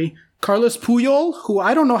Terry, Carlos Puyol, who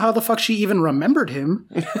I don't know how the fuck she even remembered him,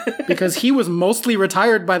 because he was mostly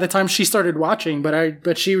retired by the time she started watching,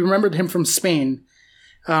 but she remembered him from Spain.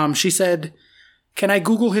 She said, "Can I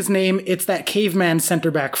Google his name? It's that caveman center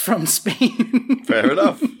back from Spain." Fair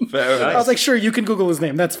enough. I was like, sure, you can Google his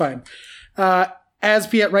name. That's fine.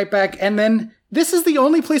 Aspi at right back. And then this is the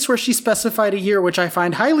only place where she specified a year, which I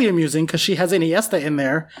find highly amusing because she has Iniesta in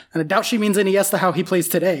there. And I doubt she means Iniesta how he plays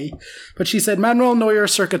today. But she said Manuel Neuer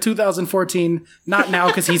circa 2014, not now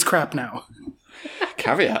because he's crap now.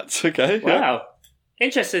 Caveats, okay. Wow.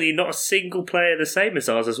 Interestingly, not a single player the same as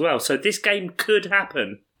ours as well. So this game could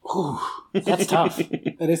happen. Ooh, that's tough.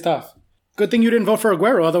 That is tough. Good thing you didn't vote for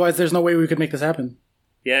Aguero, otherwise there's no way we could make this happen.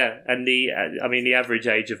 Yeah, and the average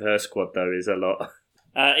age of her squad, though, is a lot.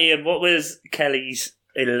 Ian, what was Kelly's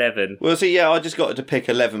 11? Well, see, I just got to pick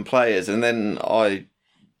 11 players, and then I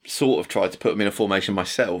sort of tried to put them in a formation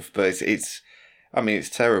myself, but it's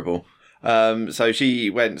terrible. So she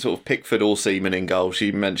went sort of Pickford or Seaman in goal.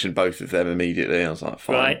 She mentioned both of them immediately. I was like,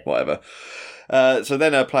 fine, right. Whatever. So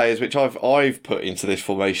then her players, which I've put into this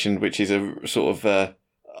formation, which is a sort of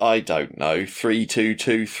I don't know,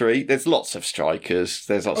 3-2-2-3. There's lots of strikers.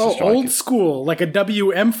 Of strikers. Old school, like a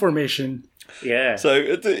WM formation. Yeah. So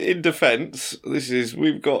in defence,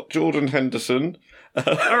 we've got Jordan Henderson,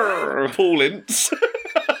 Paul Ince,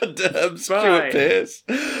 Stuart Pearce,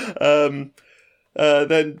 then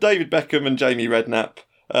David Beckham and Jamie Redknapp,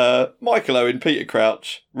 Michael Owen, Peter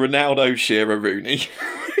Crouch, Ronaldo, Shearer, Rooney.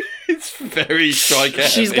 It's very striker heavy.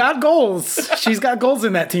 She's got goals. She's got goals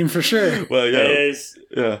in that team for sure. Well, yeah. It is.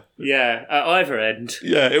 Yeah. Yeah, at either end.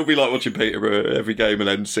 Yeah, it'll be like watching Peterborough every game and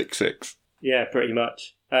end 6-6. Yeah, pretty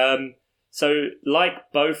much. So,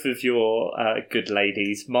 like both of your good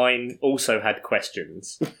ladies, mine also had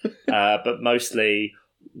questions. But mostly,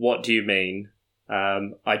 what do you mean?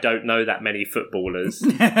 I don't know that many footballers.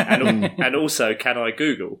 and also, can I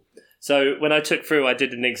Google? So, when I took through, I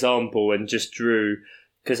did an example and just drew...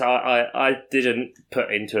 Because I didn't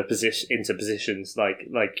put into positions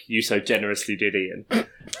like you so generously did, Ian.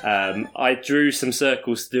 I drew some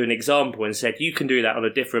circles to do an example and said, you can do that on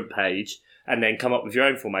a different page and then come up with your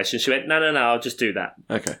own formation. She went, no, I'll just do that.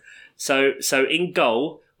 Okay. So in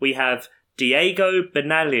goal, we have Diego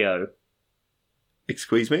Benaglio.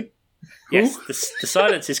 Excuse me? Yes, the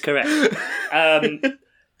silence is correct. The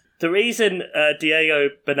reason Diego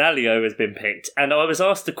Benaglio has been picked, and I was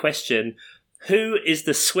asked the question... Who is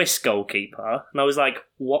the Swiss goalkeeper? And I was like,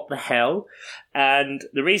 what the hell? And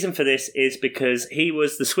the reason for this is because he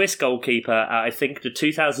was the Swiss goalkeeper at, I think, the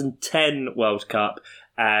 2010 World Cup,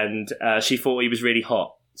 and she thought he was really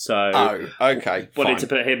hot. So, okay, wanted to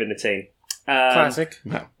put him in the team. Classic.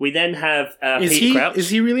 No. We then have Peter Crouch.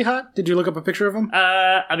 Is he really hot? Did you look up a picture of him?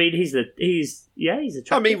 I mean, he's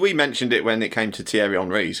attractive. I mean, we mentioned it when it came to Thierry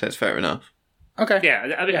Henry, so that's fair enough. Okay.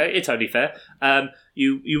 Yeah, I mean, it's only fair.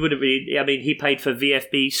 You wouldn't really... I mean, he played for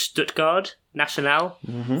VfB Stuttgart, Nacional,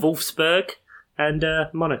 Wolfsburg, and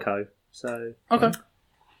Monaco. So... Okay.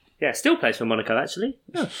 Yeah, still plays for Monaco, actually.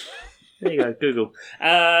 Oh. There you go, Google.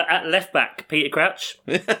 At left back, Peter Crouch.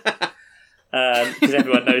 Because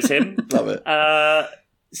everyone knows him. Love it.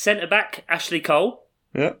 Centre back, Ashley Cole.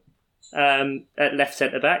 Yeah. At left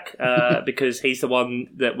centre back, because he's the one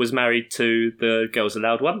that was married to the Girls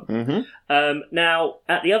Aloud one. Mm-hmm. Now,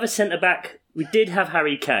 at the other centre back, we did have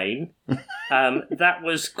Harry Kane. That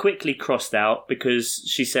was quickly crossed out because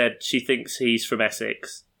she said she thinks he's from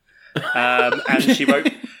Essex. And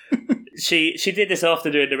she did this after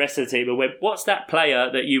doing the rest of the team and went, "What's that player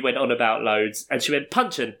that you went on about loads?" And she went,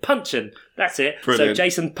 Punchin. That's it. Brilliant. So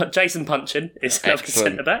Jason Punchin is another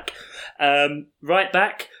Excellent. centre back. Right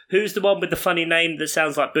back, who's the one with the funny name that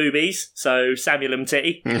sounds like boobies? So Samuel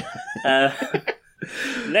Umtiti.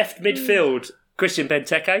 Left midfield, Christian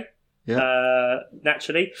Benteke. Yeah.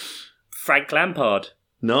 Naturally, Frank Lampard.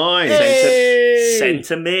 Nice.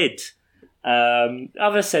 Centre mid.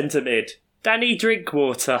 Other centre mid, Danny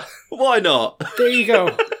Drinkwater. Why not? There you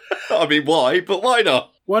go. I mean, why? But why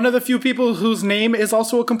not? One of the few people whose name is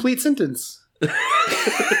also a complete sentence.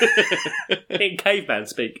 In caveman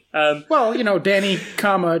speak. Well, Danny,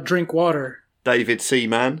 drink water. David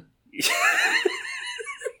Seaman.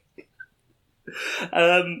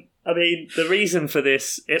 I mean, the reason for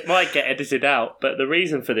this, it might get edited out, but the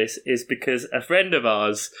reason for this is because a friend of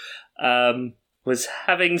ours was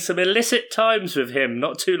having some illicit times with him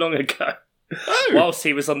not too long ago, whilst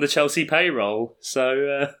he was on the Chelsea payroll.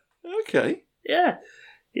 So, Okay. yeah,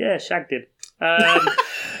 shagged him.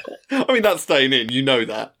 I mean, that's staying in. You know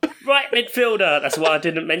that. Right midfielder, that's why I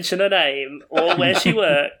didn't mention her name, or where she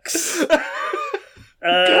works.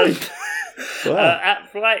 At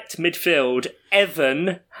right midfield,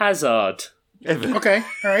 Evan Hazard. Evan. Okay,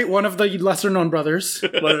 all right. One of the lesser-known brothers.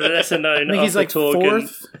 One of the lesser known. I think he's like Torgan.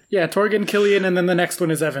 fourth. Yeah, Torgan, Killian, and then the next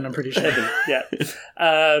one is Evan, I'm pretty sure. Evan, yeah.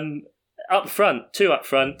 Up front, two up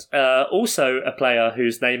front. Also a player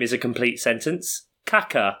whose name is a complete sentence.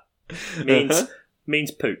 Kaka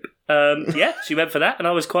means poop. Yeah, she went for that, and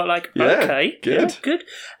I was quite like, okay, good. Yeah, good.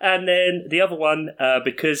 And then the other one,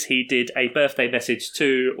 because he did a birthday message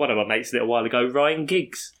to one of my mates a little while ago, Ryan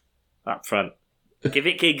Giggs, up front. Give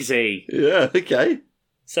it Giggsy. Yeah, okay.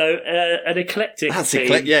 So an eclectic That's team.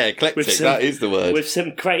 eclectic. That is the word. With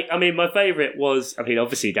some great... I mean, my favourite was... I mean,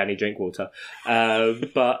 obviously Danny Drinkwater.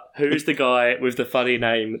 But who's the guy with the funny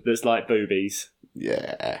name that's like boobies?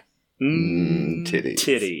 Yeah. Titty.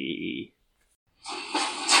 Titties.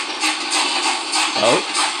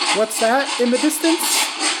 Oh. What's that in the distance?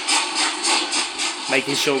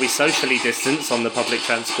 Making sure we socially distance on the public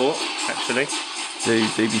transport, actually. Do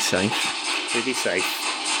be safe. To be safe.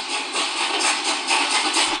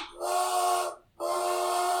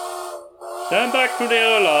 Stand back to the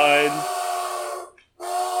airline.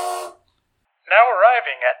 Now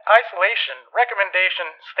arriving at Isolation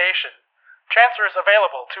Recommendation Station. Transfers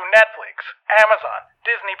available to Netflix, Amazon,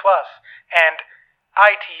 Disney Plus, and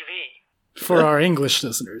ITV. For our English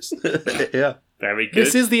listeners. Yeah. Very good.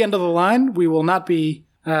 This is the end of the line. We will not be...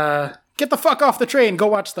 get the fuck off the train. Go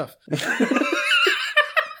watch stuff.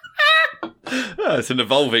 Oh, it's an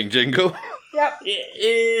evolving jingle. Yep. It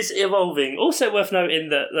is evolving. Also worth noting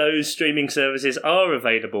that those streaming services are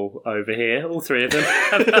available over here. All three of them.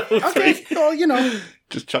 Okay, well,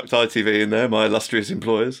 Just chucked ITV in there, my illustrious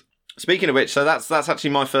employers. Speaking of which, so that's actually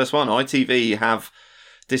my first one. ITV have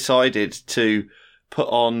decided to put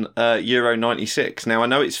on Euro 96. Now, I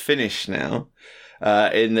know it's finished now.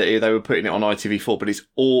 They were putting it on ITV4, but it's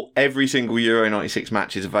every single Euro 96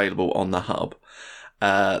 match is available on the hub,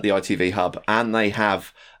 the ITV hub, and they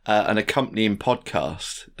have an accompanying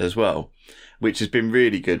podcast as well, which has been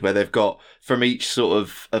really good, where they've got from each sort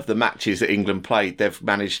of the matches that England played,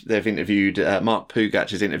 they've interviewed, Mark Pugac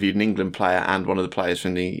has interviewed an England player and one of the players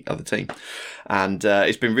from the other team. And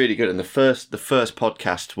it's been really good. And the first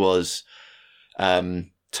podcast was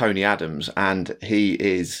Tony Adams, and he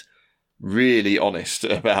is really honest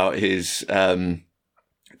about his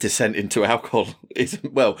descent into alcohol.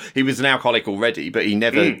 He was an alcoholic already, but he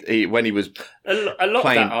never, when he was a lot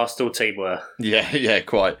playing, of that Arsenal team were. Yeah,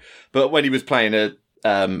 quite. But when he was playing a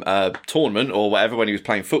tournament or whatever, when he was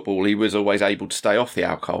playing football, he was always able to stay off the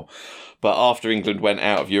alcohol. But after England went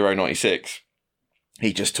out of Euro 96,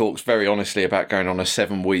 he just talks very honestly about going on a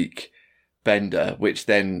 7-week bender, which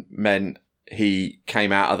then meant he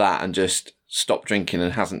came out of that and just stopped drinking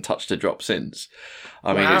and hasn't touched a drop since.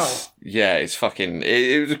 I mean, it's fucking,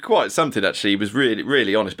 it was quite something actually. He was really,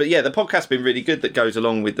 really honest. But yeah, the podcast's been really good that goes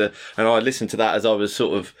along with and I listened to that as I was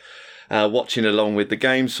sort of watching along with the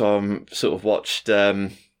game. So I sort of watched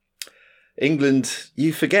England.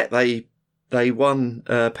 You forget they won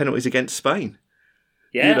penalties against Spain.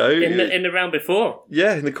 Yeah, in the round before.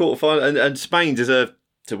 Yeah, in the quarterfinal, and Spain deserved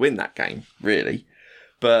to win that game, really.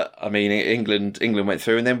 But I mean, England went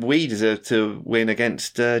through, and then we deserved to win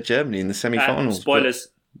against Germany in the semi-finals. Spoilers.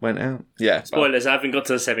 Went out. Yeah. Spoilers. I haven't got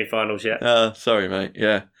to the semi-finals yet. Sorry, mate.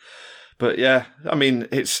 Yeah. But yeah, I mean,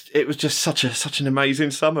 it was just such an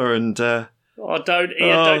amazing summer, and don't do it.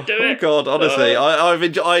 Oh God, honestly,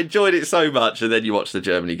 I enjoyed it so much, and then you watch the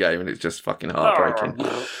Germany game, and it's just fucking heartbreaking.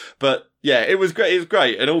 But Yeah, it was great. It was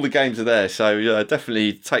great, and all the games are there. So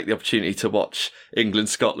definitely take the opportunity to watch England,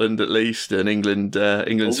 Scotland at least, and England,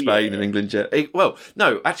 Spain, and England. Well,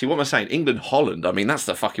 no, actually, what am I saying? England, Holland. I mean, that's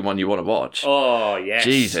the fucking one you want to watch. Oh yes,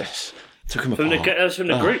 Jesus, took them apart. That was from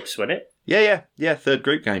the groups, wasn't it? Yeah. Third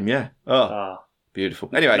group game. Yeah. Beautiful.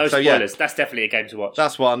 Anyway, no so spoilers. That's definitely a game to watch.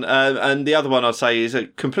 That's one. And the other one I'd say is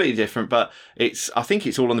completely different, but I think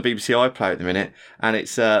it's all on the BBC iPlayer at the minute, and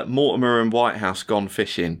it's Mortimer and Whitehouse Gone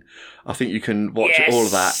Fishing. I think you can watch all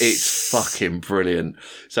of that. It's fucking brilliant.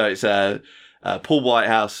 So it's Paul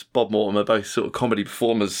Whitehouse, Bob Mortimer, both sort of comedy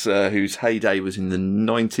performers whose heyday was in the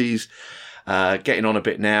 90s, getting on a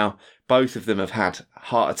bit now. Both of them have had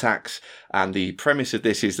heart attacks, and the premise of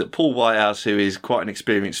this is that Paul Whitehouse, who is quite an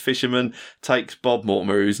experienced fisherman, takes Bob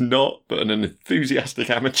Mortimer, who's not, but an enthusiastic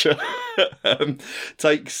amateur,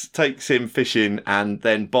 takes him fishing, and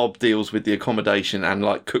then Bob deals with the accommodation and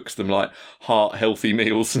like cooks them like heart-healthy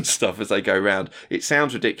meals and stuff as they go round. It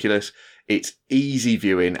sounds ridiculous. It's easy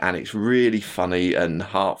viewing, and it's really funny and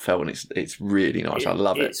heartfelt, and it's really nice. I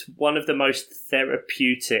love it. It's one of the most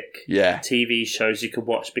therapeutic TV shows you could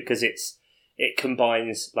watch because it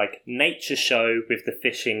combines like nature show with the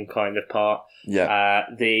fishing kind of part. Yeah.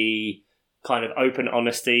 The kind of open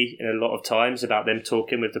honesty in a lot of times about them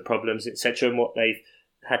talking with the problems, etc., and what they've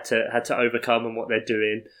had to overcome and what they're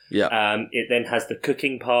doing. Yeah. It then has the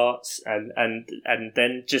cooking parts and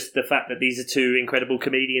then just the fact that these are two incredible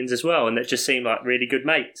comedians as well, and that just seem like really good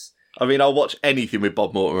mates. I mean, I'll watch anything with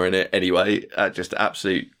Bob Mortimer in it anyway. Just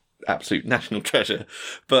absolute national treasure.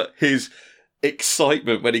 But his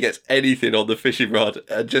excitement when he gets anything on the fishing rod,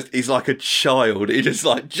 and he's like a child. He just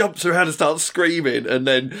like jumps around and starts screaming, and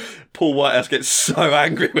then Paul Whitehouse gets so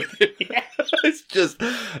angry with him. Yeah. It's just,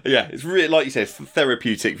 it's really, like you said,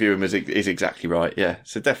 therapeutic viewing is exactly right. Yeah,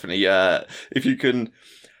 so definitely, if you can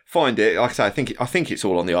find it, like I say, I think it's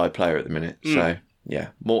all on the iPlayer at the minute. So yeah,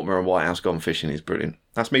 Mortimer and Whitehouse Gone Fishing is brilliant.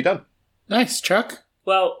 That's me done. Nice, Chuck.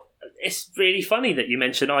 Well, it's really funny that you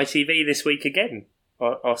mentioned ITV this week again,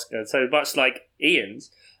 Oscar. So much like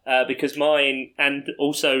Ian's, because mine, and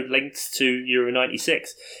also linked to Euro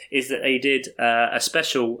 96, is that they did a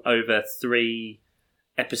special over 3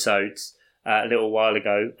 episodes a little while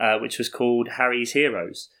ago, which was called Harry's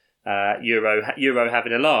Heroes. Euro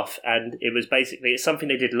having a laugh, and it was basically, it's something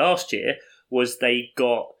they did last year. Was they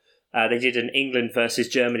did an England versus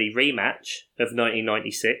Germany rematch of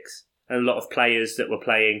 1996, and a lot of players that were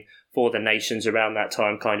playing for the nations around that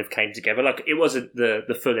time kind of came together. Like, it wasn't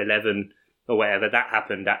the full 11 or whatever. That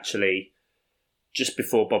happened actually just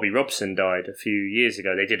before Bobby Robson died a few years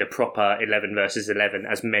ago. They did a proper 11 versus 11,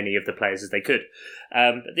 as many of the players as they could.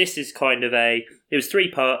 But this is kind of it was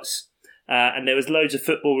 3 parts, and there was loads of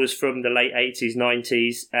footballers from the late 80s,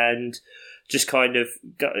 90s, and just kind of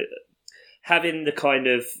having the kind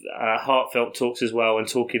of heartfelt talks as well, and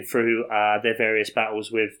talking through their various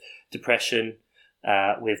battles with depression,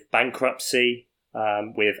 with bankruptcy,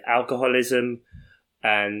 with alcoholism,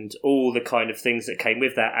 and all the kind of things that came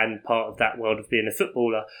with that, and part of that world of being a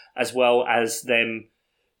footballer, as well as them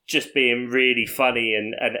just being really funny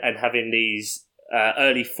and having these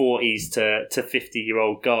early 40s to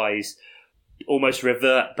 50-year-old guys almost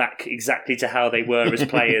revert back exactly to how they were as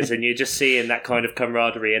players. And you're just seeing that kind of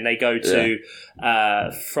camaraderie. And they go to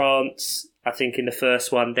France, I think, in the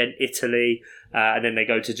first one, then Italy, and then they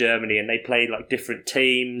go to Germany, and they play like different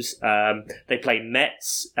teams. They play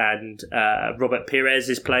Metz, and Robert Pires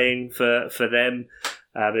is playing for them.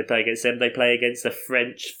 They play against them. They play against the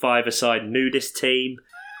French 5-a-side nudist team,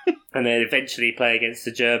 and then eventually play against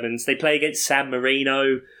the Germans. They play against San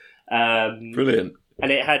Marino. Brilliant.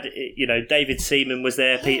 And it had, David Seaman was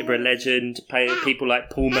there, Peterborough legend, people like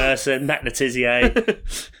Paul Merson, Matt Letizia.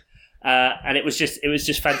 And it was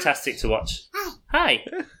just fantastic to watch. Hi.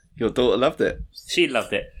 Your daughter loved it. She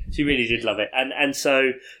loved it. She really did love it. And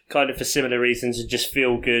so, kind of for similar reasons, and just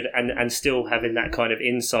feel good, and still having that kind of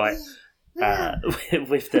insight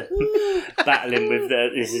with the battling with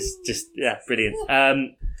this is just brilliant.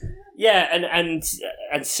 And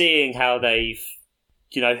seeing how they've,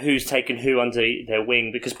 who's taken who under their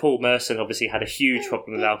wing, because Paul Merson obviously had a huge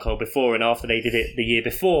problem with alcohol before, and after they did it the year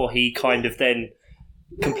before, he kind of then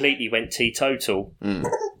completely went teetotal.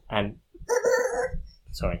 And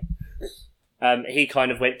he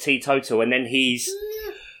kind of went teetotal, and then he's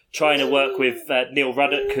trying to work with Neil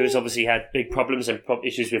Ruddock, who's obviously had big problems and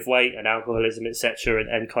issues with weight and alcoholism, etc.,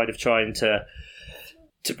 and kind of trying to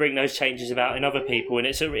bring those changes about in other people. And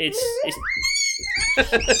it's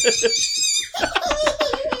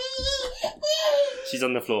she's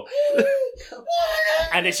on the floor.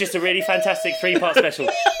 And it's just a really fantastic 3-part special.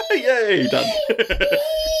 Yay, done.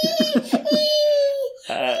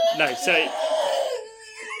 No, so...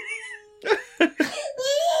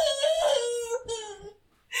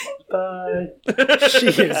 Bye. She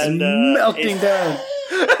is melting down.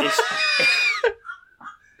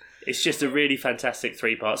 It's just a really fantastic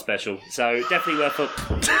 3-part special. So definitely worth it.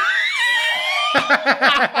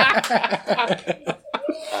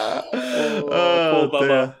 Oh, poor dear.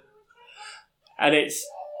 Bubba. And it's...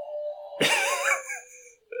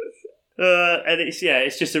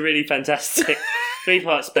 it's just a really fantastic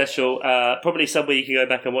 3-part special. Probably somewhere you can go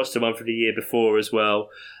back and watch the one from the year before as well.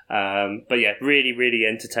 But yeah, really, really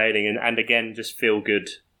entertaining and again, just feel good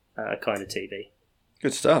kind of TV.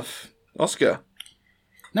 Good stuff. Oscar.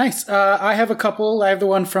 Nice. I have a couple. I have the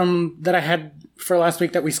one from that I had for last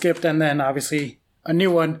week that we skipped, and then obviously a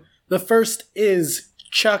new one. The first is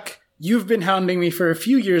Chuck. You've been hounding me for a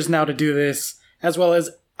few years now to do this, as well as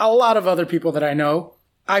a lot of other people that I know.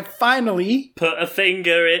 I finally put a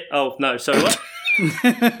finger in. Oh no! Sorry, what?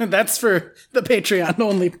 That's for the Patreon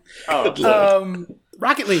only. Oh,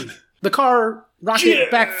 Rocket League, the car rocket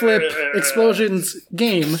backflip explosions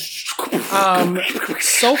game.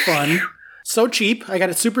 So fun. So cheap. I got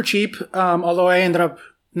it super cheap, although I ended up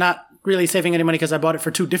not really saving any money because I bought it for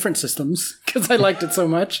 2 different systems because I liked it so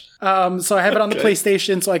much. So I have it on the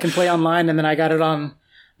PlayStation so I can play online, and then I got it on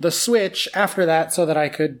the Switch after that so that I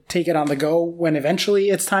could take it on the go when eventually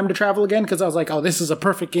it's time to travel again, because I was like, oh, this is a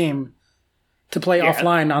perfect game to play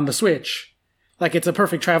offline on the Switch. Like, it's a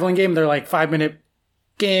perfect traveling game. They're like 5-minute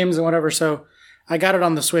games and whatever, so I got it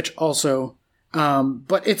on the Switch also.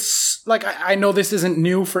 But it's like, I know this isn't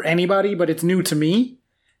new for anybody, but it's new to me.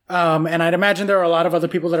 And I'd imagine there are a lot of other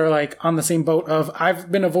people that are like on the same boat of,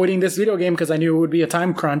 I've been avoiding this video game because I knew it would be a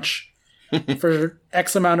time crunch for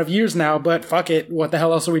X amount of years now, but fuck it. What the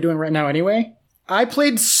hell else are we doing right now anyway? I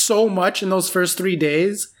played so much in those first 3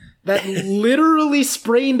 days that literally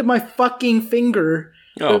sprained my fucking finger,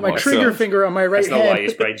 my trigger finger on my right hand. That's not why you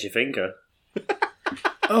sprained your finger.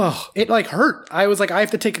 Oh, it like hurt. I was like, I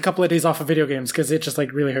have to take a couple of days off of video games because it just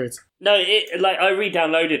like really hurts. No, I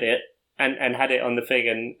re-downloaded it and had it on the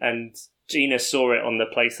thing, and Gina saw it on the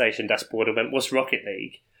PlayStation dashboard and went, "What's Rocket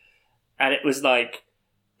League?" And it was like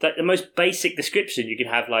the most basic description you can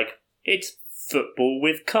have, like, it's football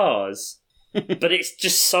with cars. But it's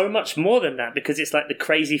just so much more than that, because it's like the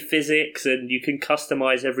crazy physics, and you can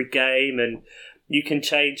customize every game, and you can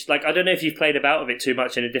change, like, I don't know if you've played about with it too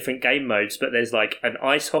much in the different game modes, but there's like an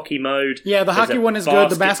ice hockey mode. Yeah, the hockey one is good.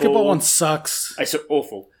 The basketball one sucks. It's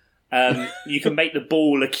awful. You can make the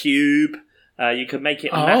ball a cube. You can make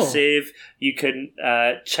it massive. You can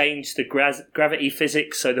change the gravity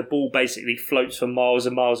physics, so the ball basically floats for miles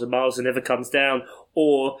and miles and miles and never comes down.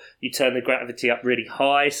 Or you turn the gravity up really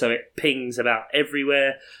high, so it pings about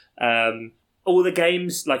everywhere. All the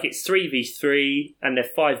games, like, it's 3v3, and they're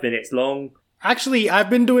 5 minutes long. Actually, I've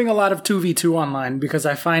been doing a lot of 2v2 online because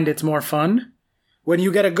I find it's more fun. When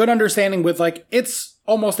you get a good understanding with, like, it's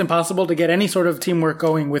almost impossible to get any sort of teamwork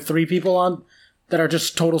going with 3 people on that are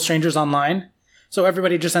just total strangers online. So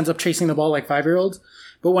everybody just ends up chasing the ball like 5-year-olds.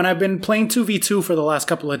 But when I've been playing 2v2 for the last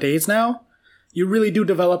couple of days now, you really do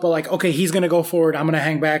develop a, like, okay, he's going to go forward, I'm going to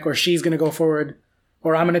hang back, or she's going to go forward,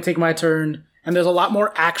 or I'm going to take my turn. And there's a lot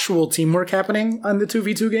more actual teamwork happening on the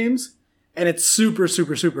 2v2 games. And it's super,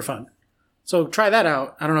 super, super fun. So try that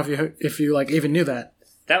out. I don't know if you like even knew that.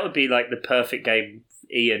 That would be like the perfect game,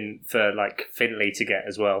 Ian, for like Finley to get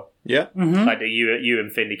as well. Yeah. Mm-hmm. Like that you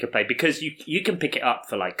and Finley could play, because you can pick it up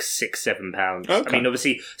for like £6-7. Okay. I mean,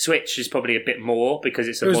 obviously Switch is probably a bit more because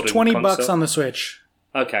it's a modern It was $20 console. on the Switch.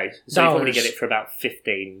 Okay, so you probably get it for about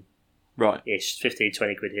 15 Right. ish, 15,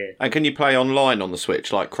 20 quid here. And can you play online on the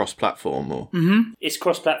Switch, like cross-platform or? It's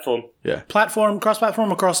cross-platform. Yeah.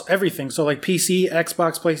 Cross-platform across everything. So like PC,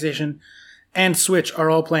 Xbox, PlayStation, and Switch are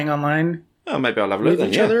all playing online Oh, maybe I'll have a look with then.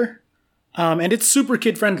 each Yeah. other. And it's super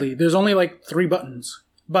kid-friendly. There's only like 3 buttons.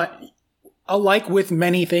 But alike with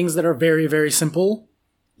many things that are very, very simple,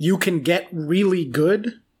 you can get really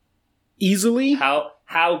good easily.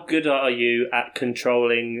 How good are you at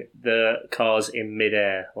controlling the cars in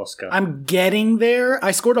midair, Oscar? I'm getting there.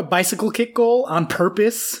 I scored a bicycle kick goal on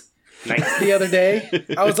purpose Nice. the other day.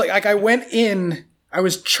 I was like I went in, I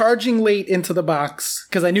was charging late into the box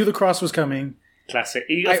because I knew the cross was coming. Classic.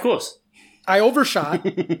 Of course. I overshot.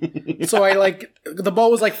 So I the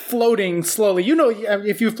ball was like floating slowly. You know,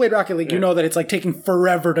 if you've played Rocket League, you know that it's like taking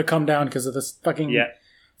forever to come down because of this fucking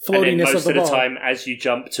floatiness and then most of the of the ball. time, as you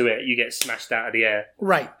jump to it, you get smashed out of the air.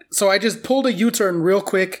 Right. So I just pulled a U-turn real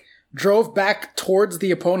quick, drove back towards the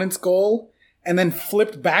opponent's goal, and then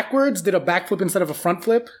flipped backwards, did a backflip instead of a front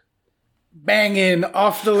flip. banging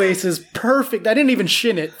off the laces, perfect. I didn't even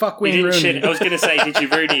shin it. Fuck You Wayne didn't Rooney. shin it. I was going to say, did you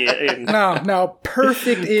Rooney it in? No,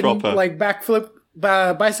 perfect in Proper. like backflip,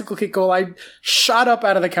 bicycle kick goal. I shot up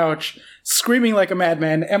out of the couch, screaming like a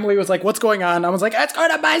madman. Emily was like, "What's going on?" I was like, "It's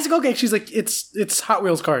going to bicycle kick." She's like, "It's Hot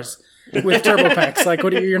Wheels cars with turbo packs." Like,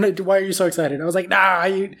 what? Why are you so excited? I was like, "Nah,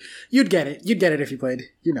 you'd get it. You'd get it if you played,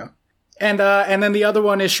 you know." And then the other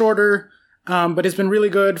one is shorter. But it's been really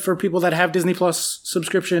good for people that have Disney Plus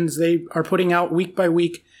subscriptions. They are putting out week by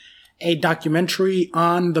week a documentary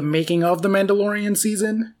on the making of The Mandalorian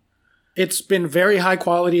season. It's been very high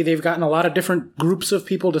quality. They've gotten a lot of different groups of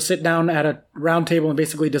people to sit down at a round table and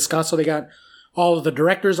basically discuss. So they got all of the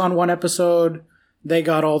directors on one episode. They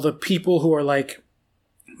got all the people who are like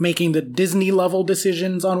making the Disney level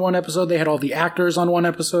decisions on one episode. They had all the actors on one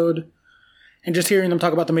episode. And just hearing them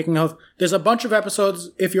talk about the making of, there's a bunch of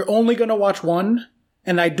episodes. If you're only going to watch one,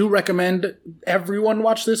 and I do recommend everyone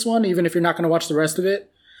watch this one, even if you're not going to watch the rest of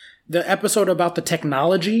it, the episode about the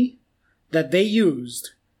technology that they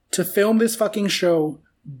used to film this fucking show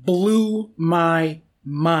blew my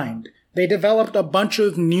mind. They developed a bunch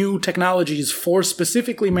of new technologies for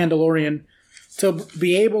specifically Mandalorian to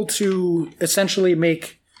be able to essentially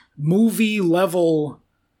make movie level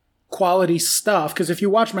quality stuff, because if you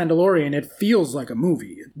watch Mandalorian, it feels like a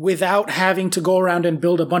movie without having to go around and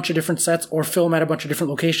build a bunch of different sets or film at a bunch of different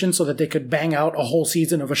locations so that they could bang out a whole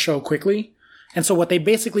season of a show quickly. And so what they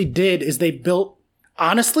basically did is they built,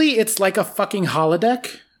 honestly, it's like a fucking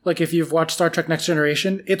holodeck. Like if you've watched Star Trek Next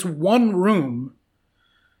Generation, it's one room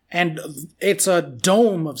and it's a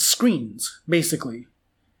dome of screens, basically.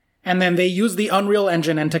 And then they use the Unreal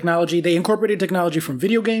Engine and technology. They incorporated technology from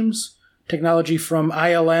video games, technology from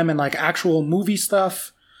ILM and like actual movie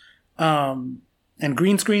stuff, and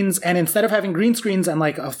green screens. And instead of having green screens and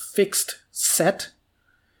like a fixed set,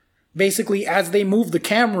 basically as they move the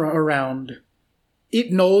camera around,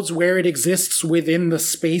 it knows where it exists within the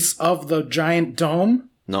space of the giant dome.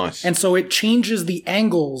 Nice. And so it changes the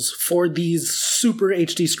angles for these super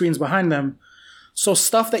HD screens behind them. So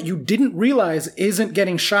stuff that you didn't realize isn't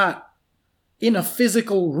getting shot in a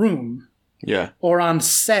physical room. Yeah. Or on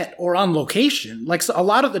set, or on location. Like so a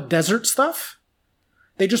lot of the desert stuff,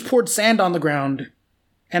 they just poured sand on the ground,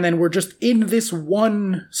 and then we're just in this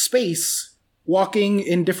one space, walking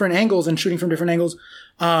in different angles and shooting from different angles.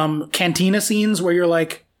 Cantina scenes where you're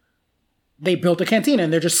like, they built a cantina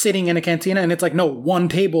and they're just sitting in a cantina, and it's like, no, one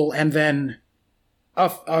table and then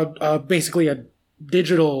basically a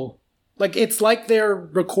digital, like it's like they're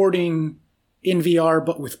recording in VR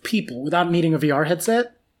but with people without needing a VR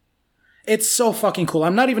headset. It's so fucking cool.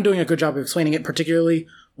 I'm not even doing a good job of explaining it particularly.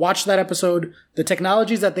 Watch that episode. The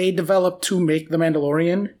technologies that they developed to make The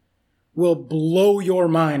Mandalorian will blow your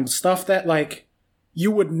mind. Stuff that, like,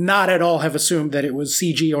 you would not at all have assumed that it was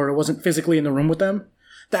CG or it wasn't physically in the room with them.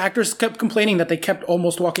 The actors kept complaining that they kept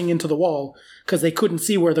almost walking into the wall because they couldn't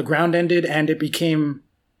see where the ground ended and it became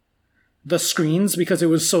the screens because it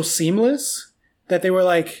was so seamless that they were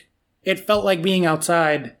like, it felt like being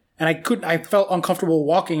outside. And I felt uncomfortable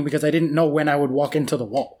walking because I didn't know when I would walk into the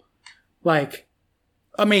wall. Like,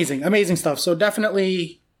 amazing stuff. So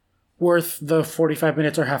definitely worth the 45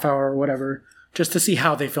 minutes or half hour or whatever, just to see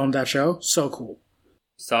how they filmed that show. So cool.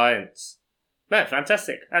 Science. No,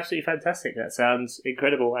 fantastic. Absolutely fantastic. That sounds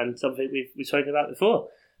incredible and something we've spoken about before.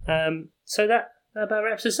 So that about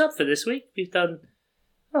wraps us up for this week. We've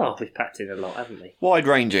packed in a lot, haven't we?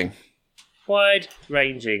 Wide-ranging.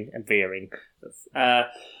 Wide-ranging and veering.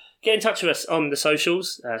 Get in touch with us on the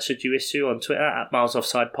socials, should you wish to, on Twitter at Miles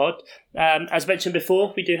Offside Pod. As mentioned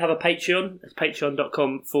before, we do have a Patreon. It's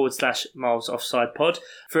patreon.com/Miles Offside Pod.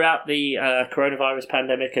 Throughout the coronavirus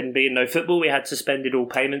pandemic and being no football, we had suspended all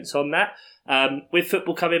payments on that. With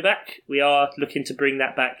football coming back, we are looking to bring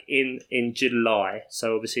that back in July.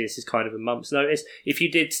 So obviously this is kind of a month's notice. If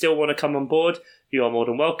you did still want to come on board, you are more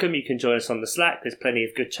than welcome. You can join us on the Slack. There's plenty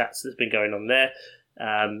of good chats that's been going on there.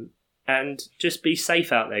 And just be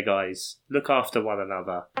safe out there, guys. Look after one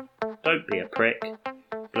another. Don't be a prick.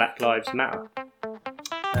 Black Lives Matter.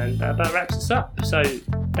 And that about wraps us up. So,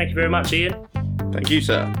 thank you very much, Ian. Thank you,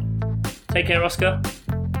 sir. Take care, Oscar.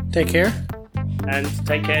 Take care. And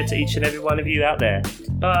take care to each and every one of you out there.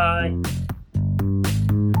 Bye.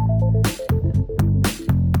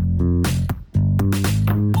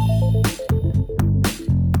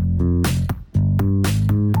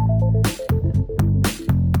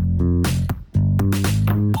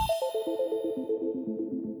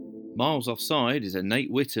 Miles Offside is a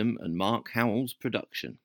Nate Whittam and Mark Howells production.